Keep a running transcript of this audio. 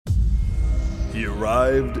He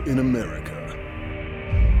arrived in America.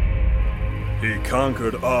 He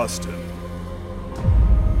conquered Austin.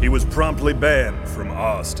 He was promptly banned from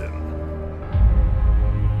Austin.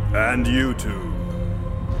 And YouTube.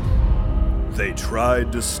 They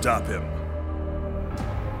tried to stop him.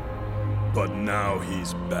 But now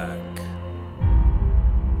he's back.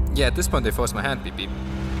 Yeah, at this point they forced my hand, beep beep.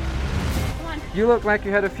 You look like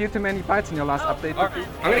you had a few too many bites in your last update, beep beep.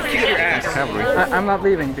 I'm gonna kick your ass. I'm not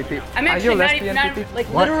leaving, beep beep. I'm Are actually you a not lesbian, even, beep beep? like,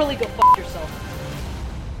 What? literally go f*** yourself.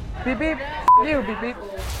 Beep beep. You, beep beep.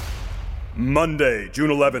 Monday, June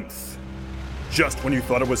 11th. Just when you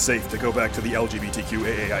thought it was safe to go back to the LGBTQ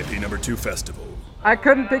AAIP number 2 festival. I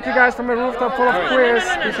couldn't pick you guys from a rooftop full of queers,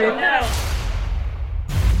 beep beep.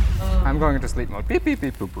 I'm going into sleep mode. Beep beep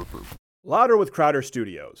beep boop boop boop. Louder with Crowder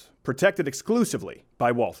Studios. Protected exclusively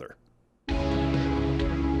by Walther.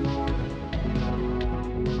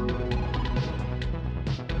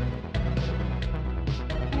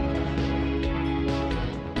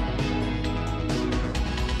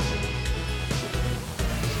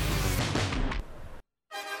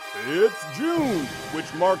 It's June,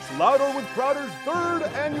 which marks Louder with Crowder's 3rd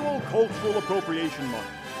annual Cultural Appropriation Month,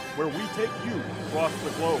 where we take you across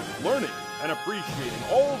the globe, learning and appreciating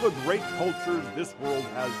all the great cultures this world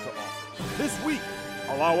has to offer. This week,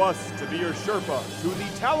 allow us to be your Sherpa to the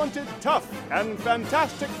talented, tough, and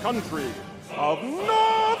fantastic country of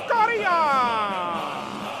North Korea!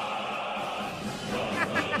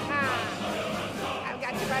 I've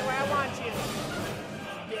got you right where I want you,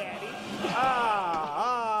 Daddy.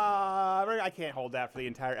 I can't hold that for the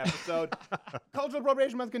entire episode. Cultural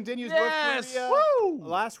Appropriation Month continues. Yes! North Korea. Woo!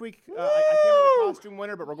 Last week, I can't remember the costume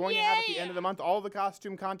winner, but we're going to have at the end of the month all the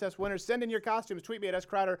costume contest winners. Send in your costumes. Tweet me at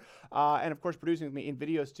SCrowder. And, of course, producing with me in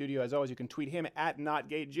Video Studio. As always, you can tweet him at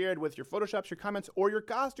NotGayJared with your Photoshops, your comments, or your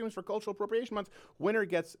costumes for Cultural Appropriation Month. Winner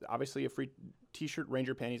gets, obviously, a free T-shirt,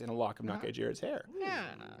 Ranger panties, and a lock of Not Gay Jared's hair. Yeah.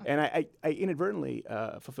 And I inadvertently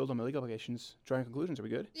fulfilled all my legal obligations. Drawing conclusions. Are we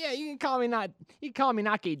good? Yeah, you can call me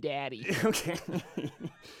not gay daddy. Okay.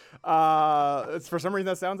 For some reason,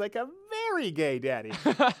 that sounds like a very gay daddy.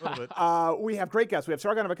 We have great guests. We have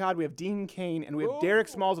Sargon of Akkad, we have Dean Cain, and we have Derek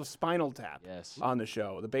Smalls of Spinal Tap on the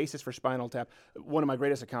show. The basis for Spinal Tap, one of my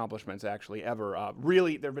greatest accomplishments, actually, ever.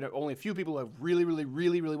 Really, there have been only a few people who have really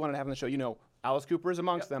wanted to have on the show. You know, Alice Cooper is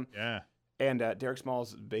amongst them. Yeah. And Derek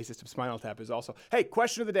Smalls, bassist of Spinal Tap, is also. Hey,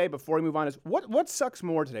 question of the day before we move on is, what sucks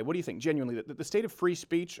more today? What do you think, genuinely? The state of free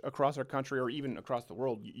speech across our country or even across the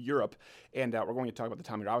world, Europe, and we're going to talk about the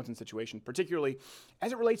Tommy Robinson situation, particularly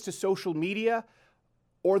as it relates to social media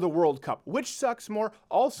or the World Cup. Which sucks more?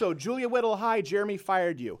 Also, Julia Whittle, hi, Jeremy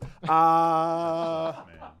fired you.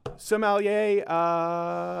 Sommelier,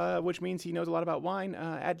 which means he knows a lot about wine,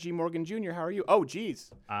 at G. Morgan Jr., how are you? Oh,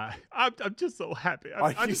 geez. I'm just so happy.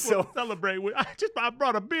 I just want to celebrate with. I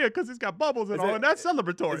brought a beer because it's got bubbles and all, and that's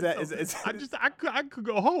celebratory. I could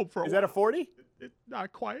go home for a while. Is that a 40?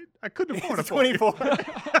 Not quite. I couldn't afford a 24.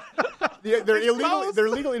 They're illegal. They're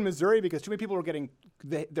illegal in Missouri because too many people were getting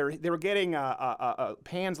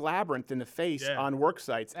Pan's Labyrinth in the face on work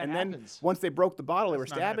sites, and then once they broke the bottle, they were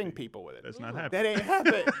stabbing people with it. That's not happening. That ain't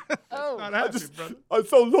happening. Not happening, brother. I'm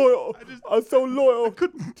so loyal. I'm so loyal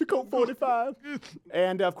to Colt 45.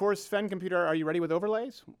 And of course, Sven Computer, are you ready with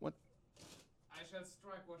overlays? What? I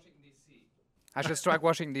shall strike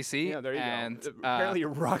Washington, D.C. Yeah, there you and, go. Apparently your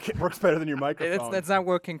rocket works better than your microphone. That's not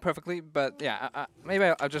working perfectly, but yeah, maybe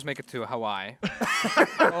I'll just make it to Hawaii.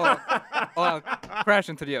 or I'll crash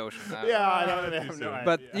into the ocean. I don't know.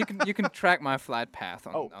 But you can track my flight path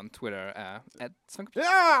on Twitter at Sven.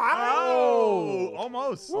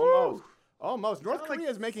 Almost. North Korea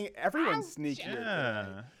is making everyone sneakier.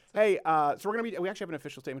 Yeah. Hey, so we actually have an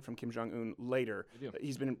official statement from Kim Jong-un later.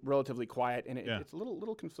 He's been relatively quiet, and it's a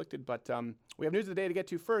little conflicted, but we have news of the day to get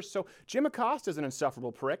to first. So Jim Acosta is an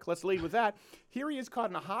insufferable prick. Let's lead with that. Here he is caught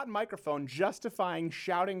in a hot microphone justifying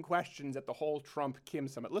shouting questions at the whole Trump-Kim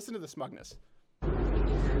summit. Listen to the smugness.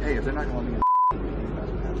 Hey, if they're not going to be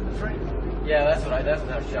that's right. Yeah, that's what I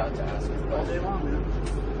shot to ask him. All day long, man.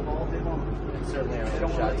 All day long. It's certainly a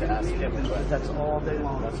shot to ask him. But that's all day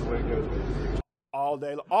long. That's the way it goes. All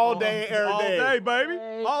day, every day. All day, baby.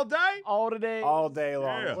 All day? All day. All day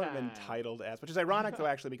long. Yeah. What an entitled ass. Which is ironic, though,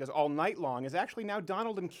 actually, because All Night Long is actually now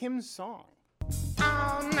Donald and Kim's song.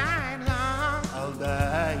 All night long. All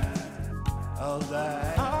day. All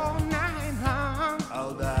day. All night long.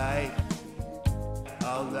 All day.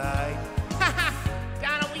 All day.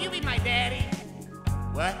 Donald, will you be my daddy?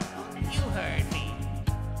 What? You heard me.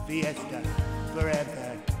 Fiesta.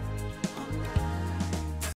 Forever.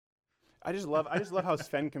 I just love how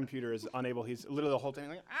Sven Computer is unable. He's literally the whole time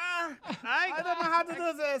like, I don't know how to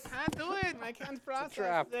do this. Can't do it. I can't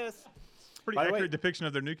process this. Pretty By the accurate way, depiction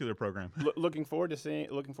of their nuclear program. looking forward to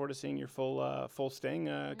seeing your full sting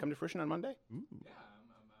come to fruition on Monday.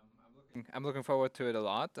 I'm looking forward to it a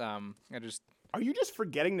lot. Are you just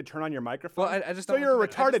forgetting to turn on your microphone? Well, I just so don't. you're a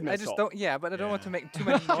want to retarded make, missile. I just don't. Yeah, but I don't want to make too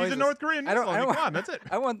many noises. He's a North Korean missile. Come on, that's it.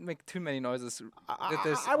 I won't make too many noises.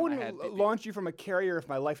 I wouldn't launch you from a carrier if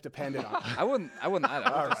my life depended on it. I wouldn't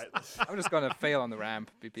either. All right. I'm just gonna fail on the ramp.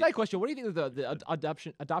 Beep, beep. Side question: what do you think the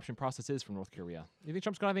adoption process is for North Korea? You think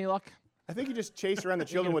Trump's gonna have any luck? I think you just chase around the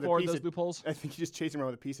children with a piece those of loopholes. I think you just chase them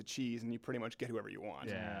around with a piece of cheese, and you pretty much get whoever you want.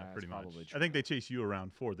 Yeah, pretty much. probably true. I think they chase you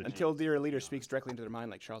around for the Until their leader speaks directly into their mind,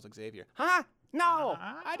 like Charles Xavier. Huh? No,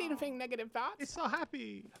 I didn't think negative thoughts. He's so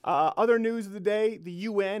happy. Other news of the day, the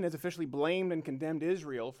UN has officially blamed and condemned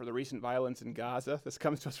Israel for the recent violence in Gaza. This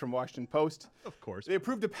comes to us from Washington Post. Of course. They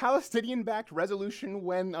approved a Palestinian-backed resolution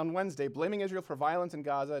on Wednesday, blaming Israel for violence in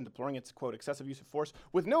Gaza and deploring its, quote, excessive use of force,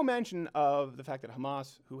 with no mention of the fact that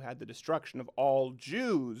Hamas, who had the destruction of all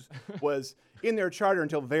Jews, was in their charter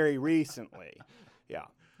until very recently. Yeah.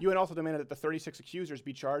 UN also demanded that the 36 accusers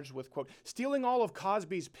be charged with, quote, stealing all of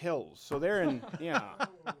Cosby's pills. So they're in, yeah.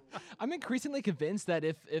 I'm increasingly convinced that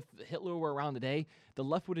if Hitler were around today, the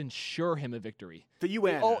left would ensure him a victory. The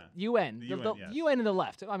UN. Oh, UN. The The UN, yes. UN and the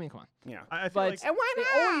left. I mean, come on. Yeah. I feel But like And why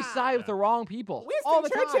they always side with the wrong people. all the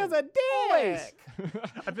Winston time. Churchill's a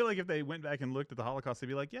dick. I feel like if they went back and looked at the Holocaust, they'd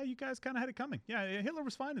be like, yeah, you guys kind of had it coming. Yeah, Hitler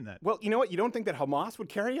was fine in that. Well, you know what? You don't think that Hamas would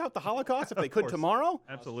carry out the Holocaust if they Of could course. tomorrow?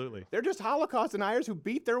 Absolutely. They're just Holocaust deniers who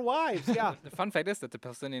beat their wives. Yeah. The fun fact is that the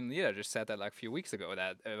Palestinian leader just said that like a few weeks ago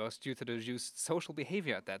that it was due to the Jews' social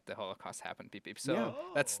behavior that the Holocaust happened. Beep, beep. So Yeah.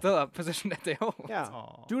 that's still a position that they hold. Yeah.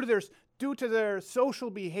 Aw. Due to their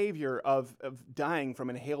social behavior of dying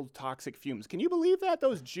from inhaled toxic fumes. Can you believe that?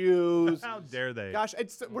 Those Jews. How dare they? Gosh,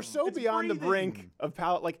 we're so It's beyond the brink breathing.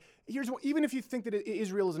 of like here's what, even if you think that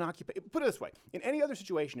Israel is an occupation, put it this way: in any other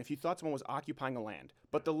situation, if you thought someone was occupying a land,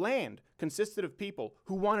 but the land consisted of people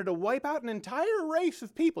who wanted to wipe out an entire race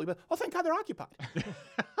of people, you'd be like, oh, thank God they're occupied.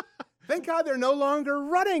 Thank God they're no longer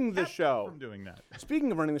running the show. From doing that.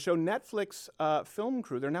 Speaking of running the show, Netflix film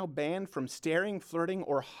crew, they're now banned from staring, flirting,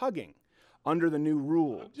 or hugging under the new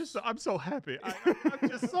rules. I'm so happy. I'm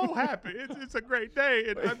just so happy. It's a great day,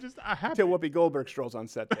 and I'm just happy. Until Whoopi Goldberg strolls on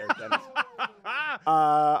set there, Dennis.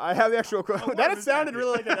 I have the actual quote. That it sounded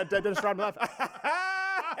really like a Dennis Rodman laugh.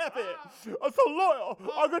 Happy. I'm so loyal.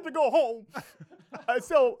 I get to go home. I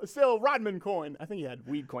sell Rodman coin. I think he had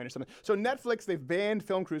weed coin or something. So Netflix, they've banned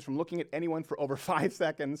film crews from looking at anyone for over 5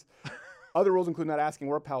 seconds. Other rules include not asking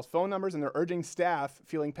work pals' phone numbers, and they're urging staff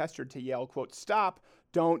feeling pestered to yell, quote, stop,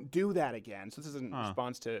 don't do that again. So this is in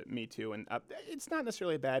response to Me Too, and it's not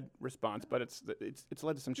necessarily a bad response, but it's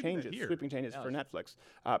led to some changes, sweeping changes for Netflix,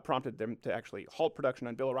 prompted them to actually halt production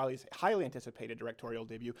on Bill O'Reilly's highly anticipated directorial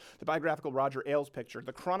debut, the biographical Roger Ailes picture,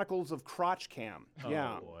 The Chronicles of Crotch Cam.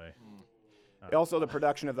 Yeah. Oh, boy. Also, the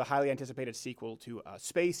production of the highly anticipated sequel to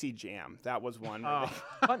Spacey Jam. That was one.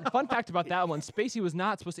 Fun fact about that one: Spacey was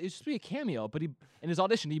not supposed to. It was supposed to be a cameo, but in his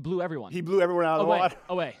audition, he blew everyone. He blew everyone out of the water.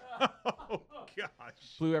 Away. Oh gosh.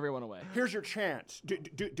 Blew everyone away. Here's your chance.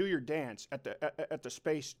 Do your dance at the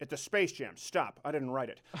Space Jam. Stop. I didn't write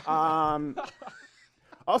it.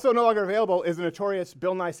 Also no longer available is the notorious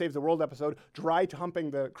Bill Nye Saves the World episode, Dry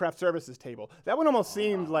Humping the Craft Services Table. That one almost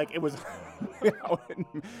seemed like it was,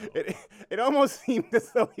 it almost seemed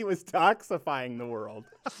as though he was toxifying the world.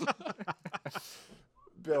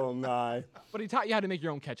 Bill Nye. But he taught you how to make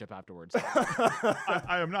your own ketchup afterwards.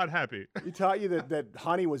 I am not happy. He taught you that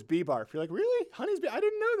honey was bee barf. You're like, really? Honey's bee? I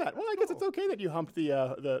didn't know that. Well, I guess it's okay that you humped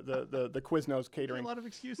the Quiznos catering. A lot of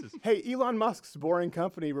excuses. Hey, Elon Musk's Boring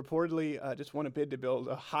Company reportedly just won a bid to build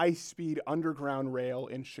a high-speed underground rail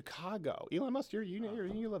in Chicago. Elon Musk,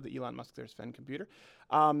 you love the Elon Musk. There's Sven Computer.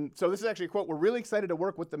 So this is actually a quote. We're really excited to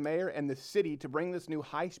work with the mayor and the city to bring this new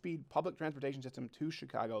high-speed public transportation system to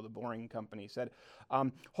Chicago, the Boring Company said.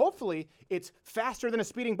 Hopefully, it's faster than a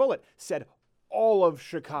speeding bullet, said all of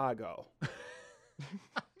Chicago.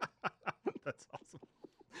 That's awesome.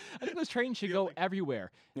 I think those trains should go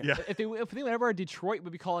everywhere. Yeah. If they went everywhere, Detroit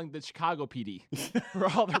would be calling the Chicago PD for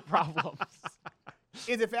all their problems.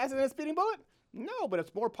 Is it faster than a speeding bullet? No, but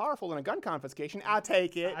it's more powerful than a gun confiscation. I'll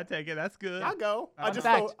take it. I take it. That's good. I'll go. I'm just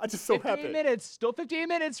 58 happy. minutes. Still 58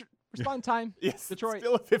 minutes. Response time. Yes, Detroit.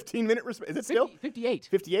 Still a 15-minute response. Is it still? 58.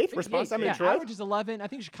 58 response time in yeah, Detroit? average is 11. I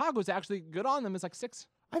think Chicago's actually good on them. It's like 6.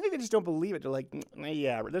 I think they just don't believe it. They're like,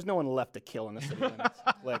 yeah, there's no one left to kill in the city limits.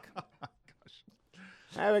 Click.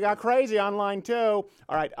 Hey, we got crazy online too. All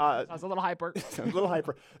right. Sounds a little hyper. A little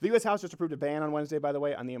hyper. The U.S. House just approved a ban on Wednesday, by the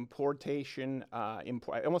way, on the importation. I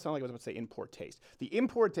almost sounded like I was about to say import taste. The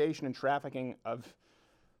importation and trafficking of.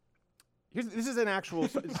 This is an actual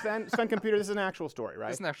Sven Computer. This is an actual story,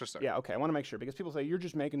 right? It's an actual story. Yeah. Okay. I want to make sure because people say you're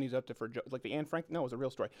just making these up for like the Anne Frank. No, it's a real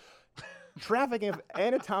story. Trafficking of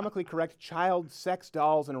anatomically correct child sex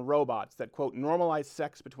dolls and robots that quote normalize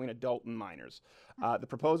sex between adult and minors. The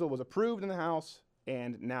proposal was approved in the House,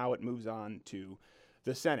 and now it moves on to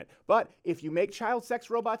the Senate. But if you make child sex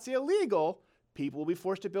robots illegal, people will be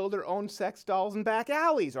forced to build their own sex dolls in back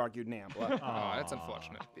alleys, argued Nambla. Oh, that's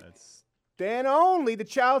unfortunate. Then only the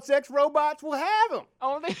child sex robots will have them.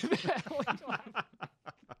 Oh, they.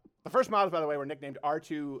 The first models, by the way, were nicknamed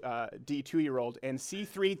R2D 2-year-old and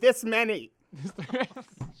C3 this many.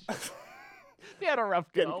 They had a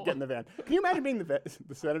rough go. Get in the van. Can you imagine being the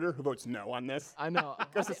senator who votes no on this? I know.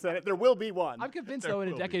 Goes to Senate. There will be one. I'm convinced, though, in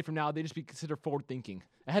a decade from now, they just be considered forward-thinking,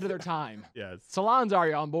 ahead of their time. Yes. Salons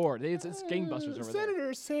are on board. It's gangbusters over there.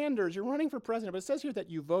 Senator Sanders, you're running for president, but it says here that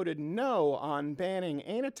you voted no on banning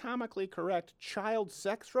anatomically correct child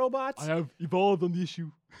sex robots. I have evolved on the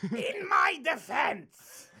issue. In my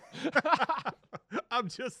defense. I'm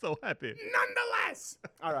just so happy. Nonetheless.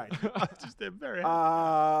 All right. I'm just very happy.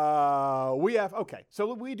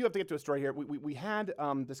 So we do have to get to a story here. We had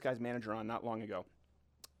this guy's manager on not long ago.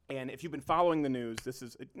 And if you've been following the news, this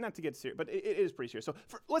is not to get serious, but it is pretty serious. So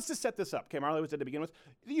let's just set this up. Okay, Marley was at to begin with.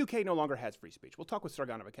 The UK no longer has free speech. We'll talk with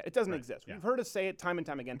Sargon of Akkad. It doesn't exist. Yeah. We've heard us say it time and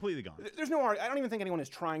time again. Completely gone. There's no I don't even think anyone is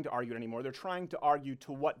trying to argue it anymore. They're trying to argue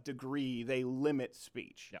to what degree they limit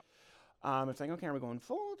speech. Yeah. It's like, okay, are we going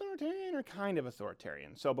full authoritarian or kind of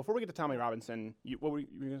authoritarian? So before we get to Tommy Robinson, what were you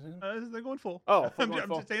going to say? They're going full. Oh, I'm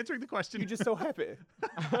just answering the question. You're just so happy.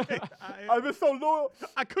 I've been so loyal.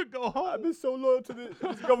 I could go home. I've been so loyal to this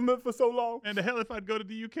government for so long. And the hell if I'd go to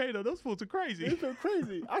the UK though, those fools are crazy. They're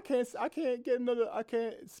crazy. I can't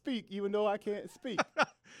speak even though I can't speak.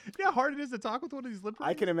 You know how hard it is to talk with one of these lip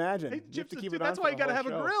readers? I can imagine. Hey, You have to keep it that's on why for you the got to whole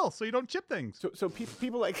have show. a grill so you don't chip things. So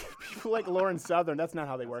people like Lauren Southern, that's not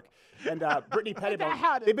how they work. And Brittany Pettibone,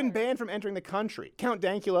 they've been banned from entering the country. Count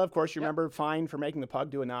Dankula, of course, you remember, fined for making the pug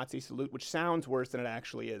do a Nazi salute, which sounds worse than it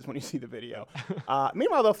actually is when you see the video.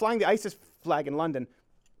 Meanwhile, though, flying the ISIS flag in London,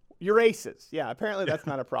 you're racist. Yeah, apparently that's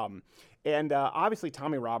not a problem. And obviously,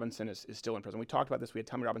 Tommy Robinson is still in prison. We talked about this. We had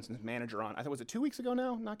Tommy Robinson's manager on. I think was it 2 weeks ago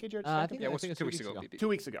now? Not KJ. I think it was 2 weeks ago. ago. 2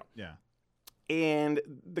 weeks ago. Yeah. And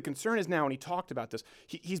the concern is now, and he talked about this,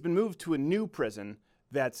 he's been moved to a new prison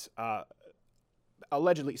that's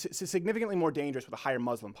allegedly significantly more dangerous with a higher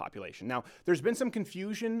Muslim population. Now, there's been some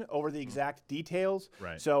confusion over the exact details,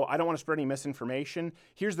 Right. So I don't want to spread any misinformation.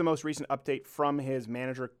 Here's the most recent update from his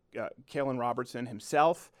manager, Caelan Robertson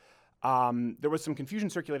himself. There was some confusion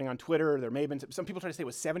circulating on Twitter. There may have been some people try to say it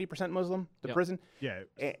was 70% Muslim, the prison. Yeah,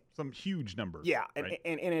 some huge number. Yeah, right?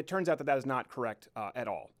 and it turns out that is not correct at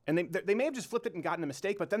all. And they may have just flipped it and gotten a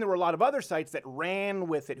mistake, but then there were a lot of other sites that ran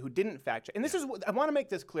with it who didn't fact check. And this is I want to make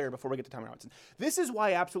this clear before we get to Tommy Robinson. This is why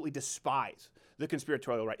I absolutely despise the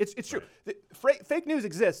conspiratorial right. It's true. Fake news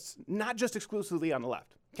exists not just exclusively on the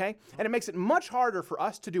left, okay? And it makes it much harder for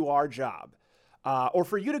us to do our job. Or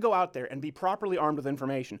for you to go out there and be properly armed with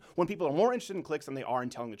information when people are more interested in clicks than they are in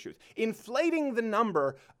telling the truth. Inflating the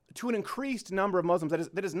number to an increased number of Muslims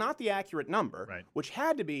that is not the accurate number, Right. which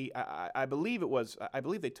had to be, I believe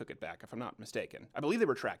they took it back, if I'm not mistaken. I believe they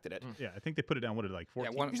retracted it. Yeah, I think they put it down, what, like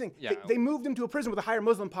 14? You're saying they moved him to a prison with a higher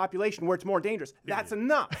Muslim population where it's more dangerous. That's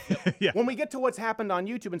enough. Yeah. When we get to what's happened on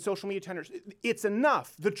YouTube and social media tenders, it's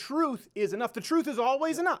enough. The truth is enough. The truth is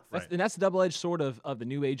always enough. And that's the double-edged sword of the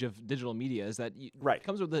new age of digital media is that Right. it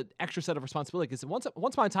comes with an extra set of responsibility. Because once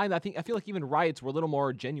upon a time, I feel like even riots were a little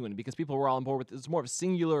more genuine because people were all on board with it's more of a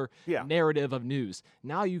singular narrative of news.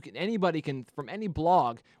 Now anybody can from any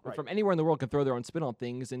blog or from anywhere in the world can throw their own spin on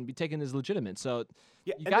things and be taken as legitimate. So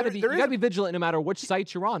you got to be vigilant no matter which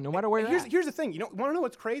site you're on, no matter where you're at. Here's the thing. Want to know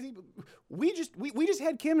what's crazy? We just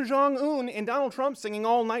had Kim Jong-un and Donald Trump singing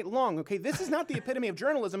all night long. Okay, this is not the epitome of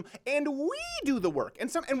journalism, and we do the work.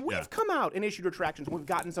 And we've come out and issued retractions. We've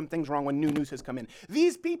gotten some things wrong when new news has come in.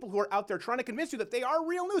 These people who are out there trying to convince you that they are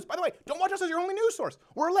real news. By the way, don't watch us as your only news source.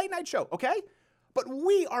 We're a late night show. Okay. But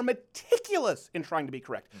we are meticulous in trying to be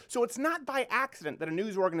correct. So it's not by accident that a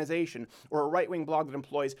news organization or a right-wing blog that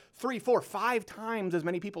employs 3, 4, 5 times as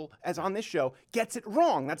many people as on this show gets it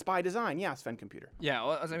wrong. That's by design. Yeah, Sven Computer. Yeah,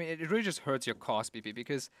 well, I mean, it really just hurts your cause, BP,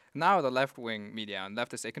 because now the left-wing media and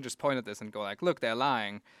leftists, they can just point at this and go like, look, they're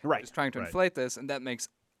lying. Right. Just trying to inflate this, and that makes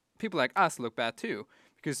people like us look bad too.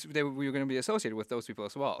 because we were going to be associated with those people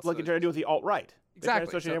as well. Like you try to do with the alt-right.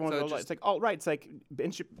 Exactly. It's like alt-right. It's like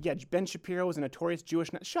Ben Shapiro was a notorious Jewish.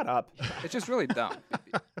 Shut up. It's just really dumb.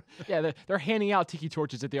 Yeah, they're handing out tiki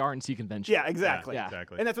torches at the RNC convention. Yeah, exactly. Yeah.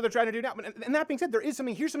 Exactly. And that's what they're trying to do now. And that being said,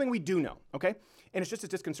 here's something we do know, okay? And it's just as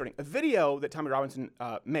disconcerting. A video that Tommy Robinson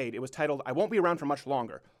made, it was titled, "I Won't Be Around for Much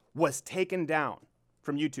Longer," was taken down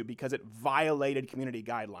from YouTube because it violated community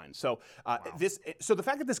guidelines. So so the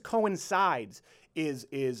fact that this coincides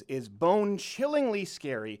is bone-chillingly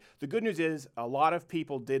scary. The good news is a lot of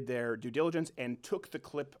people did their due diligence and took the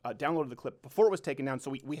clip, downloaded the clip before it was taken down.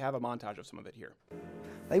 So we have a montage of some of it here.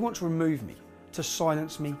 They want to remove me, to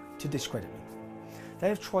silence me, to discredit me. They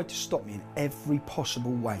have tried to stop me in every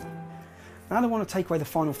possible way. Now they want to take away the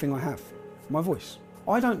final thing I have, my voice.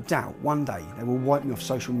 I don't doubt one day they will wipe me off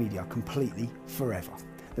social media completely, forever.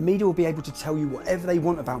 The media will be able to tell you whatever they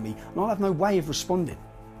want about me, and I'll have no way of responding.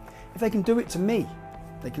 If they can do it to me,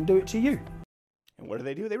 they can do it to you. And what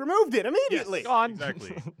do? They removed it immediately. Yes, gone.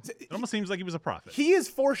 Exactly. It almost seems like he was a prophet. He is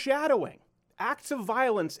foreshadowing acts of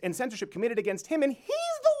violence and censorship committed against him, and he's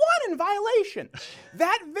the one in violation.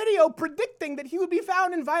 That video predicting that he would be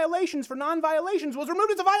found in violations for non-violations was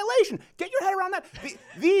removed as a violation. Get your head around that.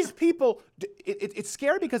 These people, it's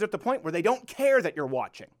scary because they're at the point where they don't care that you're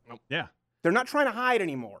watching. Yeah. They're not trying to hide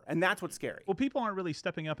anymore, and that's what's scary. Well, people aren't really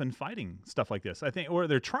stepping up and fighting stuff like this, I think, or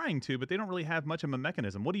they're trying to, but they don't really have much of a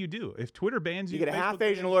mechanism. What do you do if Twitter bans you? You get a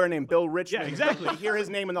half-Asian lawyer named Bill Richmond. Yeah, exactly. You hear his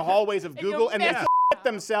name in the hallways of Google, and they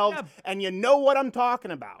themselves, and you know what I'm talking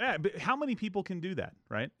about. Yeah, but how many people can do that,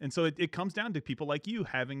 right? And so it comes down to people like you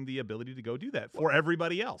having the ability to go do that for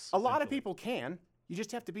everybody else. A lot of people can. You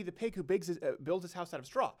just have to be the pig who builds his house out of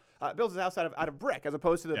straw, builds his house out of brick, as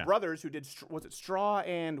opposed to the brothers who did, was it straw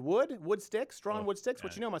and wood sticks, and wood sticks,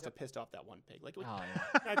 which must have pissed off that one pig. Like, can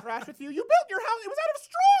I crash with you? You built your house, it was out of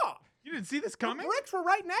straw. You didn't see this coming? The bricks were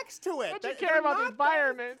right next to it. Don't you care about the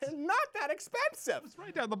environment? They're not that expensive. It's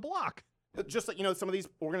right down the block. Just like, some of these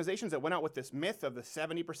organizations that went out with this myth of the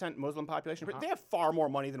 70% Muslim population, they have far more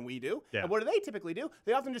money than we do. Yeah. And what do they typically do?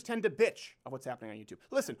 They often just tend to bitch of what's happening on YouTube.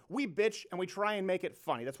 Listen, we bitch and we try and make it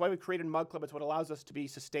funny. That's why we created Mug Club. It's what allows us to be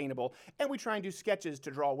sustainable. And we try and do sketches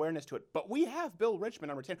to draw awareness to it. But we have Bill Richmond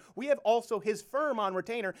on retainer. We have also his firm on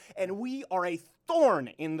retainer. And we are a thorn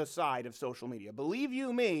in the side of social media. Believe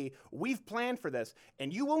you me, we've planned for this.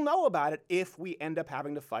 And you will know about it if we end up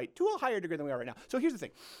having to fight to a higher degree than we are right now. So here's the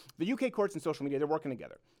thing. The UK courts and social media, they're working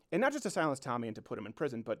together. And not just to silence Tommy and to put him in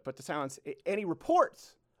prison, but to silence any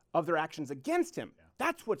reports of their actions against him. Yeah.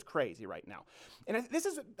 That's what's crazy right now. And this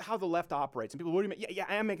is how the left operates. And people, what do you mean? Yeah,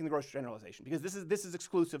 I am making the gross generalization because this is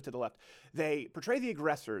exclusive to the left. They portray the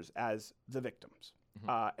aggressors as the victims.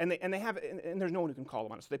 And there's no one who can call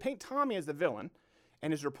them on it. So they paint Tommy as the villain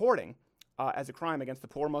and his reporting as a crime against the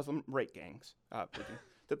poor Muslim rape gangs.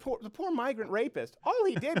 The poor migrant rapist, all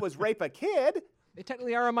he did was rape a kid. They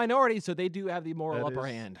technically are a minority, so they do have the moral upper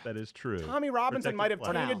hand. That is true. Tommy Robinson might have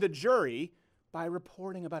tainted the jury by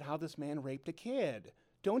reporting about how this man raped a kid.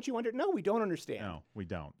 Don't you No, we don't understand. No, we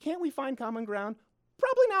don't. Can't we find common ground?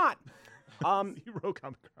 Probably not. Zero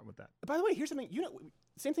common ground with that. By the way, here's something.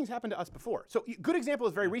 Same things happened to us before. So good example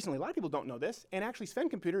is very recently. A lot of people don't know this. And actually, Sven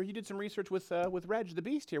Computer, you did some research with Reg the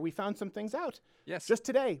Beast here. We found some things out. Yes. Just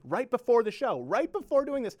today, right before the show, right before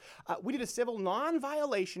doing this, we did a civil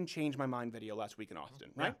non-violation change my mind video last week in Austin,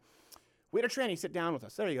 right? Yeah. We had a tranny sit down with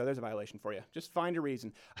us. There you go. There's a violation for you. Just find a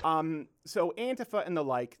reason. So Antifa and the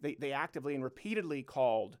like, they actively and repeatedly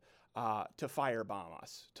called to firebomb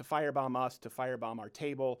us, to firebomb our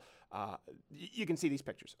table. You can see these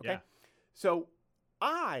pictures, okay? Yeah. So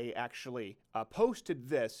I actually posted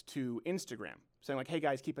this to Instagram saying like, hey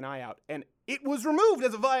guys, keep an eye out. And it was removed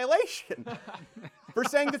as a violation for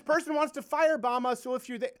saying this person wants to firebomb us. So if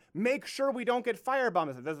you're there, make sure we don't get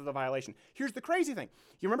firebombed. This is a violation. Here's the crazy thing.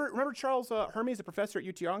 You remember Charles Hermes, the professor at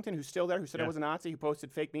UT Arlington, who's still there, who said I was a Nazi, who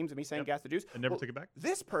posted fake memes of me saying gas the Jews? And never took it back?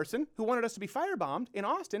 This person who wanted us to be firebombed in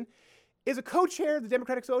Austin is a co-chair of the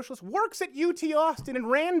Democratic Socialists, works at UT Austin, and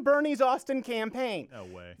ran Bernie's Austin campaign. No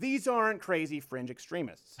way. These aren't crazy fringe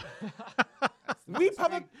extremists. It's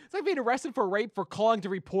like being arrested for rape for calling to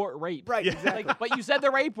report rape. Right, exactly. But you said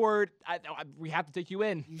the rape word. We have to take you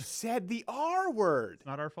in. You said the R word. It's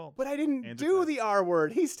not our fault. But I didn't do the R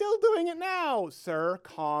word. He's still doing it now. Sir,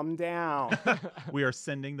 calm down. We are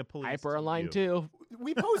sending the police. Hyper online too.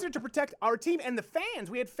 We posted to protect our team and the fans.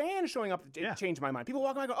 We had fans showing up to change my mind. People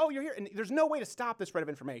walking by go, oh, you're here. And there's no way to stop this spread of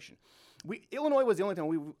information. Illinois was the only time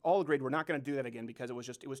we all agreed we're not going to do that again because it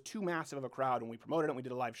was too massive of a crowd when we promoted it and we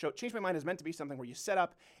did a live show. Change My Mind is meant to be something where you set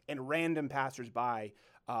up and random passersby,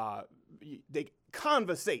 they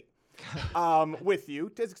conversate. with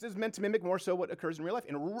you. It's meant to mimic more so what occurs in real life.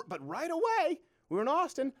 But right away, we were in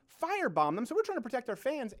Austin, firebombed them. So we're trying to protect our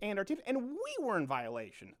fans and our teams, and we were in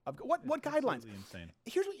violation of what guidelines? Insane.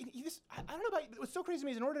 Here's what I don't know about. What's so crazy to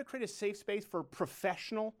me is in order to create a safe space for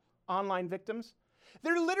professional online victims,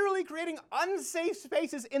 they're literally creating unsafe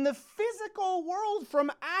spaces in the physical world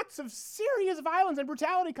from acts of serious violence and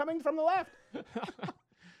brutality coming from the left.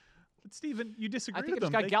 But Stephen, you disagree I think with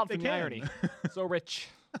it's them. got gout from the irony. So rich.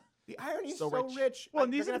 The irony is so rich. Well,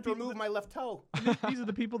 I'm going to have to remove my left toe. These are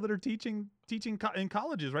the people that are teaching in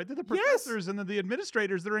colleges, right? They're the professors and the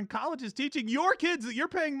administrators that are in colleges teaching your kids that you're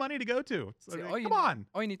paying money to go to. So, come on.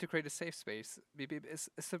 All you need to create a safe space is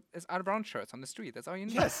out of brown shirts on the street. That's all you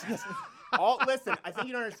need. Yes. Listen, I think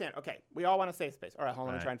you don't understand. Okay, we all want a safe space. All right, hold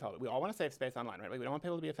on, let me try and follow it. We all want a safe space online, right? We don't want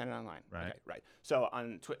people to be offended online. Right. Okay, right. So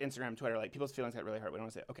on Instagram, Twitter, like people's feelings get really hurt. We don't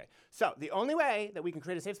want to say, okay. So the only way that we can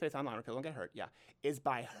create a safe space online where people don't get hurt, is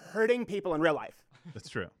by hurting people in real life. That's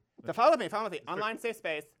true. So follow me. Online safe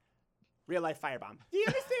space, real life firebomb. Do you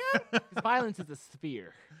understand? Violence is a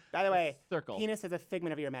sphere. By the way, circle. Penis is a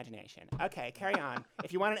figment of your imagination. Okay, carry on.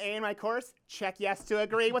 If you want an A in my course, check yes to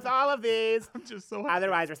agree with all of these. I'm just so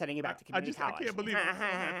Otherwise, we're sending you back to community college. I can't believe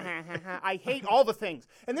it. I hate all the things.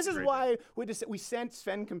 And this is why we sent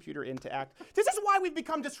Sven Computer in to act. This is why we've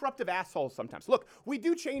become disruptive assholes sometimes. Look, we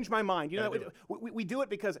do change my mind. You know, we do it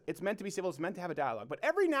because it's meant to be civil. It's meant to have a dialogue. But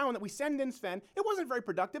every now and then we send in Sven. It wasn't very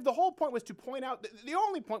productive. The whole point was to point out, the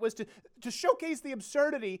only point was to showcase the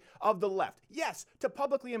absurdity of the left. Yes, to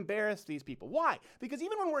publicly embarrass these people. Why? Because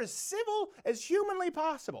even when we're as civil as humanly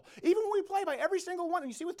possible, even when we play by every single one, and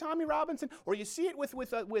you see with Tommy Robinson, or you see it with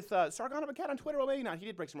Sargon of Akkad on Twitter, well, maybe not, he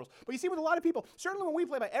did break some rules, but you see it with a lot of people, certainly when we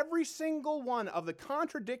play by every single one of the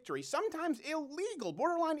contradictory, sometimes illegal,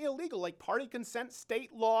 borderline illegal, like party consent,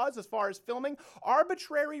 state laws as far as filming,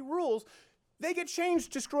 arbitrary rules, they get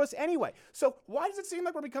changed to screw us anyway. So why does it seem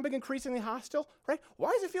like we're becoming increasingly hostile, right?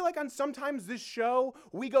 Why does it feel like on sometimes this show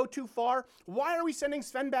we go too far? Why are we sending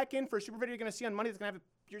Sven back in for a super video you're going to see on Monday that's going to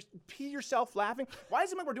have pee yourself laughing? Why does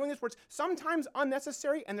it seem like we're doing this where it's sometimes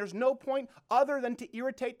unnecessary and there's no point other than to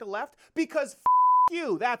irritate the left? Because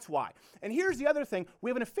you, that's why. And here's the other thing.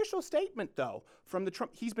 We have an official statement, though, from the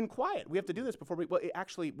Trump. He's been quiet. We have to do this before we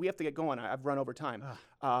have to get going. I've run over time.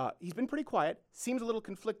 He's been pretty quiet. Seems a little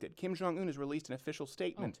conflicted. Kim Jong-un has released an official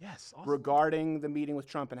statement regarding the meeting with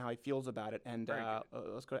Trump and how he feels about it. And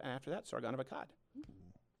let's go after that. Sargon of Akkad.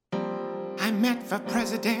 I met for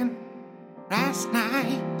president last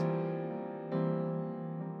night.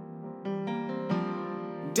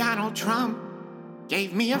 Donald Trump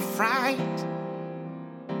gave me a fright.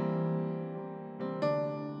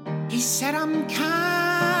 He said I'm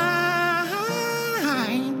kind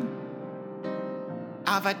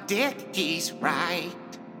of a dick, he's right.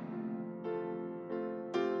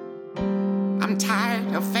 I'm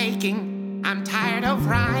tired of faking, I'm tired of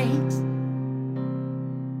right.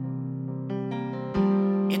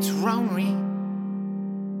 It's Ronery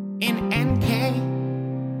in NK.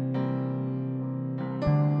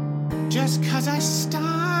 Just 'cause I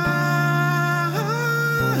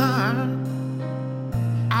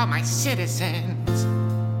are my citizens.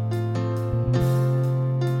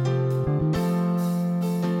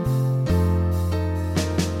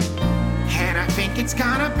 And I think it's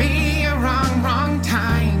gonna be a wrong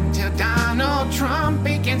time till Donald Trump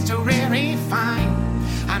begins to really find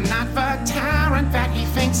I'm not the tyrant that he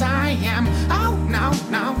thinks I am. Oh, no,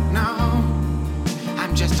 no, no.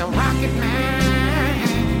 I'm just a rocket man.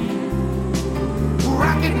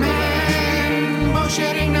 Rocket man,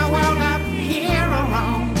 bullshitting the world up here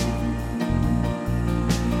alone.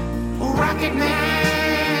 Rocket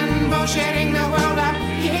man, bullshitting the world up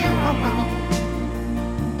here alone.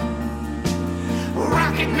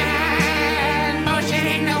 Rocket man,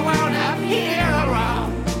 bullshitting the world up here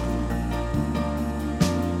alone.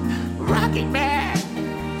 Rocket man,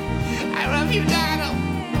 I love you, Donald.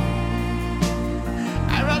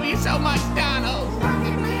 I love you so much, Donald.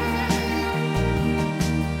 Rocket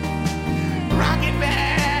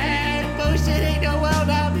man, bullshitting the world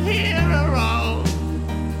up here alone.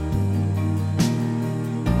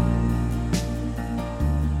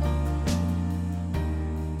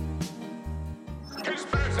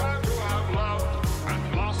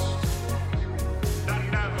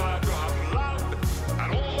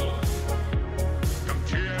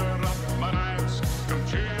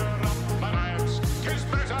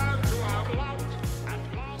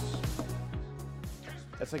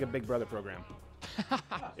 That's like a Big Brother program.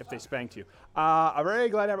 if they spanked you. I'm very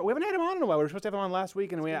glad we haven't had him on in a while. We were supposed to have him on last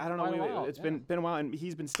week, and I don't know. It's been a while, and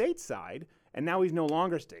he's been stateside. And now he's no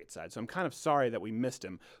longer stateside, so I'm kind of sorry that we missed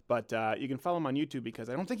him. But you can follow him on YouTube because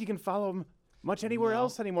I don't think you can follow him much anywhere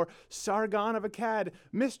else anymore. Sargon of Akkad.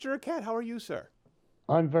 Mr. Akkad, how are you, sir?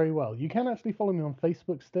 I'm very well. You can actually follow me on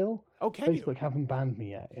Facebook still. Oh, can Facebook haven't banned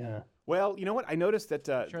me yet, yeah. Well, you know what? I noticed that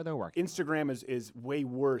sure they're working. Instagram is way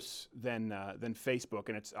worse than Facebook,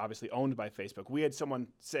 and it's obviously owned by Facebook. We had someone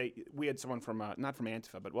from, not from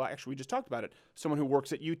Antifa, but, well, actually, we just talked about it, someone who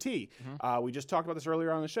works at UT. We just talked about this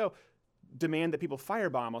earlier on the show. Demand that people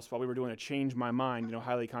firebomb us while we were doing a Change My Mind,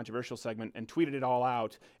 highly controversial segment, and tweeted it all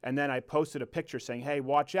out. And then I posted a picture saying, hey,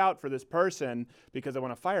 watch out for this person because they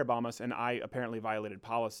want to firebomb us. And I apparently violated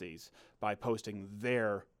policies by posting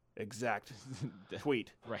their exact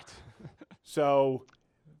tweet. Right. So,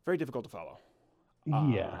 very difficult to follow.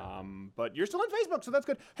 Yeah. But you're still on Facebook, so that's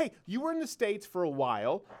good. Hey, you were in the States for a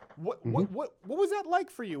while. What was that like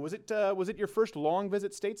for you? Was it your first long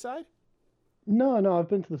visit stateside? No, I've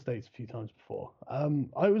been to the States a few times before.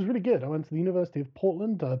 It was really good. I went to the University of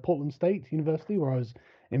Portland, Portland State University, where I was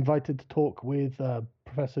invited to talk with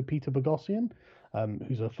Professor Peter Boghossian,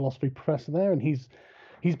 who's a philosophy professor there, and he's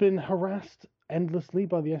been harassed endlessly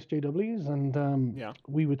by the SJWs, and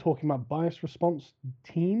we were talking about bias response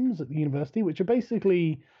teams at the university, which are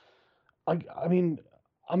basically, I mean,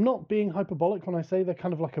 I'm not being hyperbolic when I say they're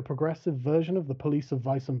kind of like a progressive version of the police of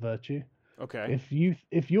vice and virtue. Okay.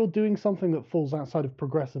 If you're doing something that falls outside of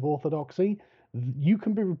progressive orthodoxy, you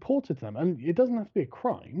can be reported to them, and it doesn't have to be a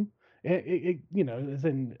crime. As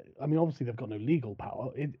in, I mean, obviously they've got no legal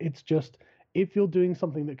power. It's just if you're doing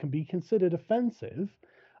something that can be considered offensive,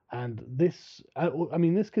 and this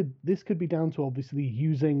could be down to obviously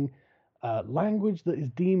using language that is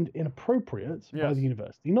deemed inappropriate by the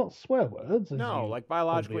university, not swear words. No, like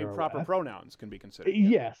biologically proper pronouns can be considered.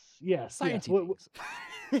 Yes. Science.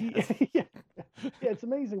 Yeah, it's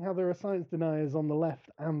amazing how there are science deniers on the left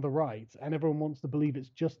and the right, and everyone wants to believe it's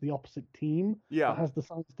just the opposite team that has the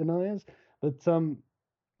science deniers.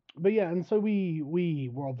 But yeah, and so we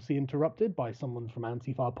were obviously interrupted by someone from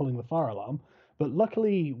Antifa pulling the fire alarm. But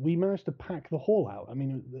luckily, we managed to pack the hall out. I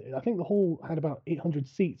mean, I think the hall had about 800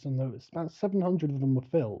 seats, and about 700 of them were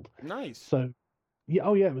filled. Nice. So, it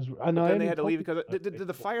was. And then they had to leave because did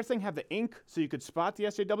the fire thing have the ink so you could spot the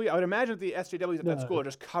SJW? I would imagine that the SJWs at that school are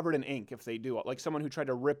just covered in ink if they do. Like someone who tried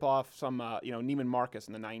to rip off some, Neiman Marcus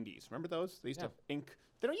in the 90s. Remember those? They used to have ink.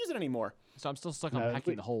 They don't use it anymore. So I'm still stuck on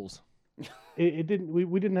packing the holes. It didn't.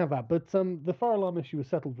 We didn't have that, but the fire alarm issue was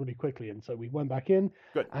settled really quickly, and so we went back in.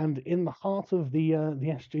 Good. And in the heart of the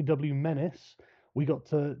SJW menace, we got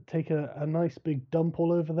to take a nice big dump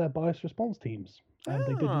all over their bias response temes, and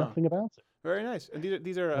they did nothing about it. Very nice. And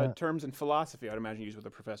these are terms in philosophy, I'd imagine, used with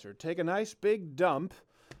a professor. Take a nice big dump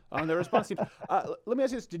on the response team. Let me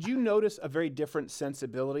ask you this. Did you notice a very different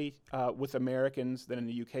sensibility with Americans than in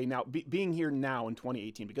the UK now, being here now in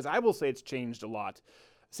 2018? Because I will say it's changed a lot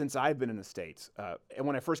since I've been in the States. And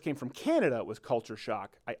when I first came from Canada, it was culture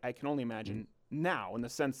shock. I can only imagine now, in the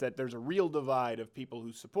sense that there's a real divide of people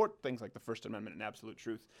who support things like the First Amendment and absolute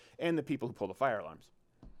truth and the people who pull the fire alarms.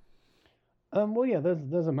 Well, yeah,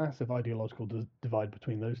 there's a massive ideological divide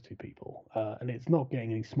between those two people, and it's not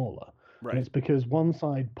getting any smaller. Right. And it's because one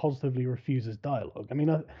side positively refuses dialogue. I mean,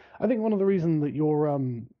 I think one of the reasons that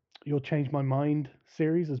your Change My Mind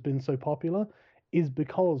series has been so popular is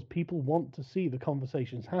because people want to see the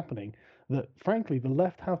conversations happening that, frankly, the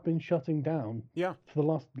left have been shutting down for the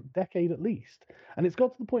last decade at least. And it's got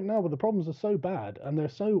to the point now where the problems are so bad and they're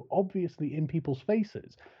so obviously in people's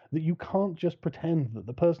faces that you can't just pretend that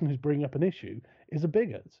the person who's bringing up an issue is a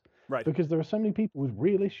bigot. Right. Because there are so many people with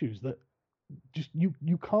real issues that just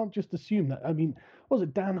you can't just assume that. I mean, what was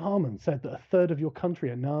it? Dan Harmon said that a third of your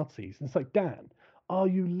country are Nazis. And it's like, Dan, are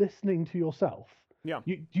you listening to yourself? Yeah.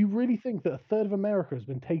 Do you really think that a third of America has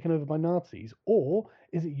been taken over by Nazis? Or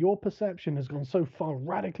is it your perception has gone so far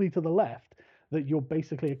radically to the left that you're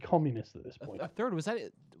basically a communist at this point? A third, was that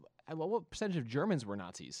it? What percentage of Germans were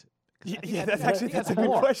Nazis? That's a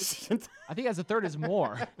good question. I think as a third is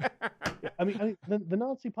more. I mean, the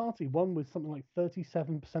Nazi Party won with something like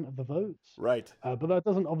 37% of the votes. Right. But that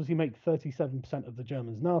doesn't obviously make 37% of the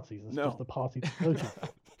Germans Nazis. It's just the party that voted.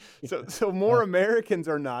 So more Americans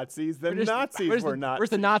are Nazis than Nazis were Nazis. Where's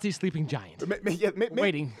the Nazi sleeping giant?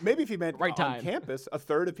 Waiting. Maybe if you meant right time. On campus, a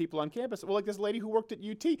third of people on campus. Well, like this lady who worked at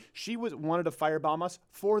UT, she wanted to firebomb us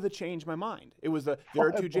for the Change My Mind. It was there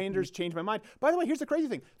are two genders, change my mind. By the way, here's the crazy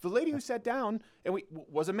thing. The lady who sat down and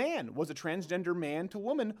was a man, was a transgender man to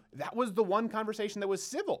woman. That was the one conversation that was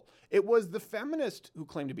civil. It was the feminist who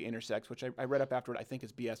claimed to be intersex, which I read up afterward, I think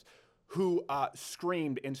is BS, who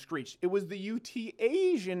screamed and screeched. It was the UT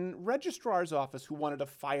Asian registrar's office who wanted to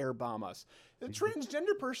firebomb us. The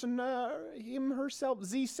transgender person, herself,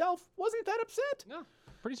 Z-self, wasn't that upset. No,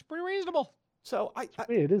 pretty reasonable. So it's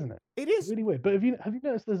weird, isn't it? It is it's really weird. But have you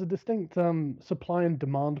noticed there's a distinct supply and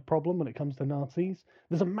demand problem when it comes to Nazis?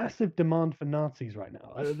 There's a massive demand for Nazis right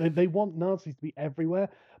now. They want Nazis to be everywhere,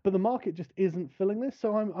 but the market just isn't filling this.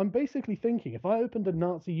 So I'm basically thinking if I opened a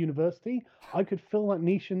Nazi university, I could fill that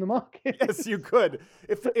niche in the market. Yes, you could.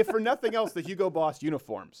 If for nothing else, the Hugo Boss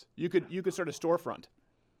uniforms. You could start a storefront.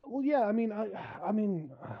 Well, yeah, I mean,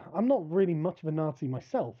 I'm not really much of a Nazi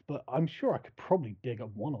myself, but I'm sure I could probably dig up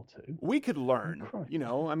one or two. We could learn,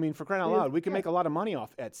 I mean, for crying out loud, we could make a lot of money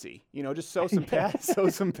off Etsy. Just sew some sew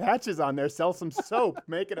some patches on there, sell some soap,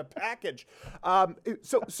 make it a package.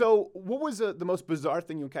 So what was the most bizarre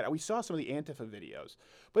thing you encountered? We saw some of the Antifa videos,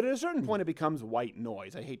 but at a certain point it becomes white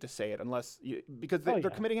noise. I hate to say it, because they're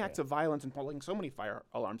committing acts of violence and pulling so many fire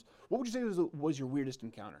alarms. What would you say was your weirdest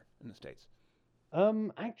encounter in the States?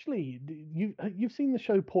 Actually, you've seen the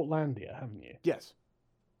show Portlandia, haven't you? Yes.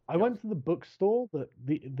 I went to the bookstore that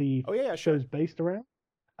the show's based around,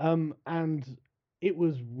 and it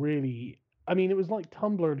was really, it was like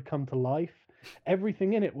Tumblr had come to life.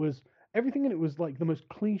 Everything in it was like the most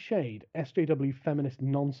cliched SJW feminist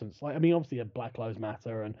nonsense. Like, obviously you had Black Lives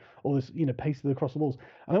Matter and all this, pasted across the walls.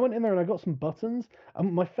 And I went in there and I got some buttons.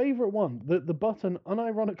 And my favorite one, the button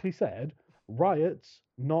unironically said, "Riots,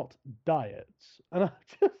 not diets." And I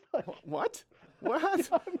just like, what?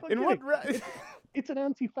 In what? It's an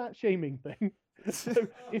anti-fat shaming thing. So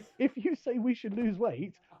if you say we should lose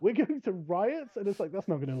weight, we're going to riots, and it's like that's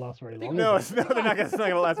not going to last very long. No, they're not going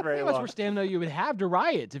to last very long. How much more stamina you would have to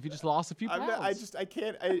riot if you just lost a few pounds? I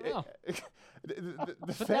can't. Put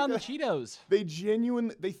down the Cheetos.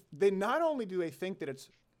 They not only do they think that it's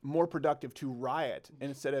more productive to riot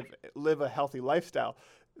instead of live a healthy lifestyle,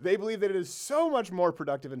 they believe that it is so much more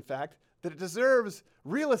productive, in fact, that it deserves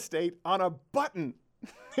real estate on a button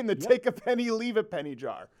in the take a penny, leave a penny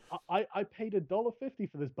jar. I paid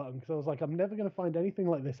 $1.50 for this button because I was like, I'm never going to find anything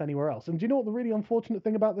like this anywhere else. And do you know what the really unfortunate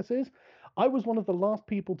thing about this is? I was one of the last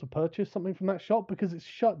people to purchase something from that shop because it's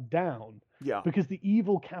shut down. Yeah. Because the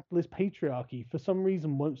evil capitalist patriarchy, for some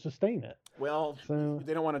reason, won't sustain it. Well,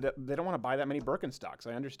 they don't want to buy that many Birkenstocks.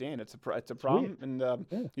 I understand it's a problem, and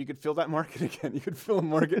you could fill that market again. You could fill a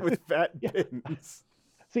market with fat bins.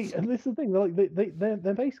 See, and this is the thing.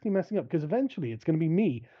 They're basically messing up because eventually it's going to be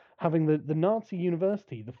me having the Nazi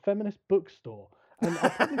university, the feminist bookstore, and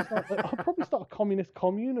I'll probably start a communist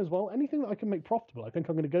commune as well. Anything that I can make profitable, I think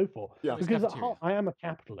I'm going to go for. Yeah, because at heart, I am a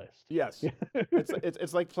capitalist. Yes,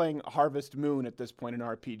 it's like playing Harvest Moon at this point in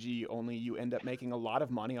RPG. Only you end up making a lot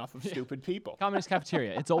of money off of stupid people. Communist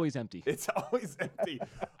cafeteria. It's always empty. It's always empty.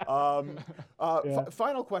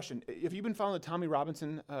 Final question: have you been following the Tommy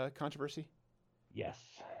Robinson controversy? Yes.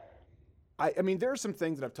 I mean, there are some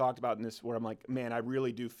things that I've talked about in this where I'm like, man, I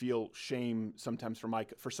really do feel shame sometimes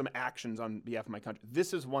for some actions on behalf of my country.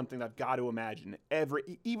 This is one thing I've got to imagine.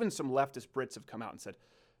 Even some leftist Brits have come out and said,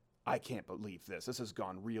 I can't believe this. This has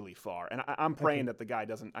gone really far. And I'm praying that the guy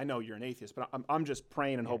doesn't. I know you're an atheist, but I'm just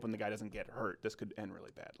praying and hoping the guy doesn't get hurt. This could end really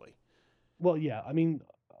badly. Well, yeah. I mean,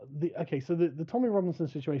 so the Tommy Robinson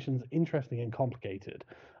situation is interesting and complicated.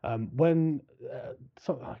 When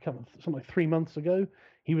something like 3 months ago,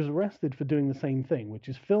 he was arrested for doing the same thing, which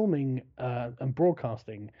is filming and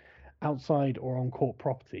broadcasting outside or on court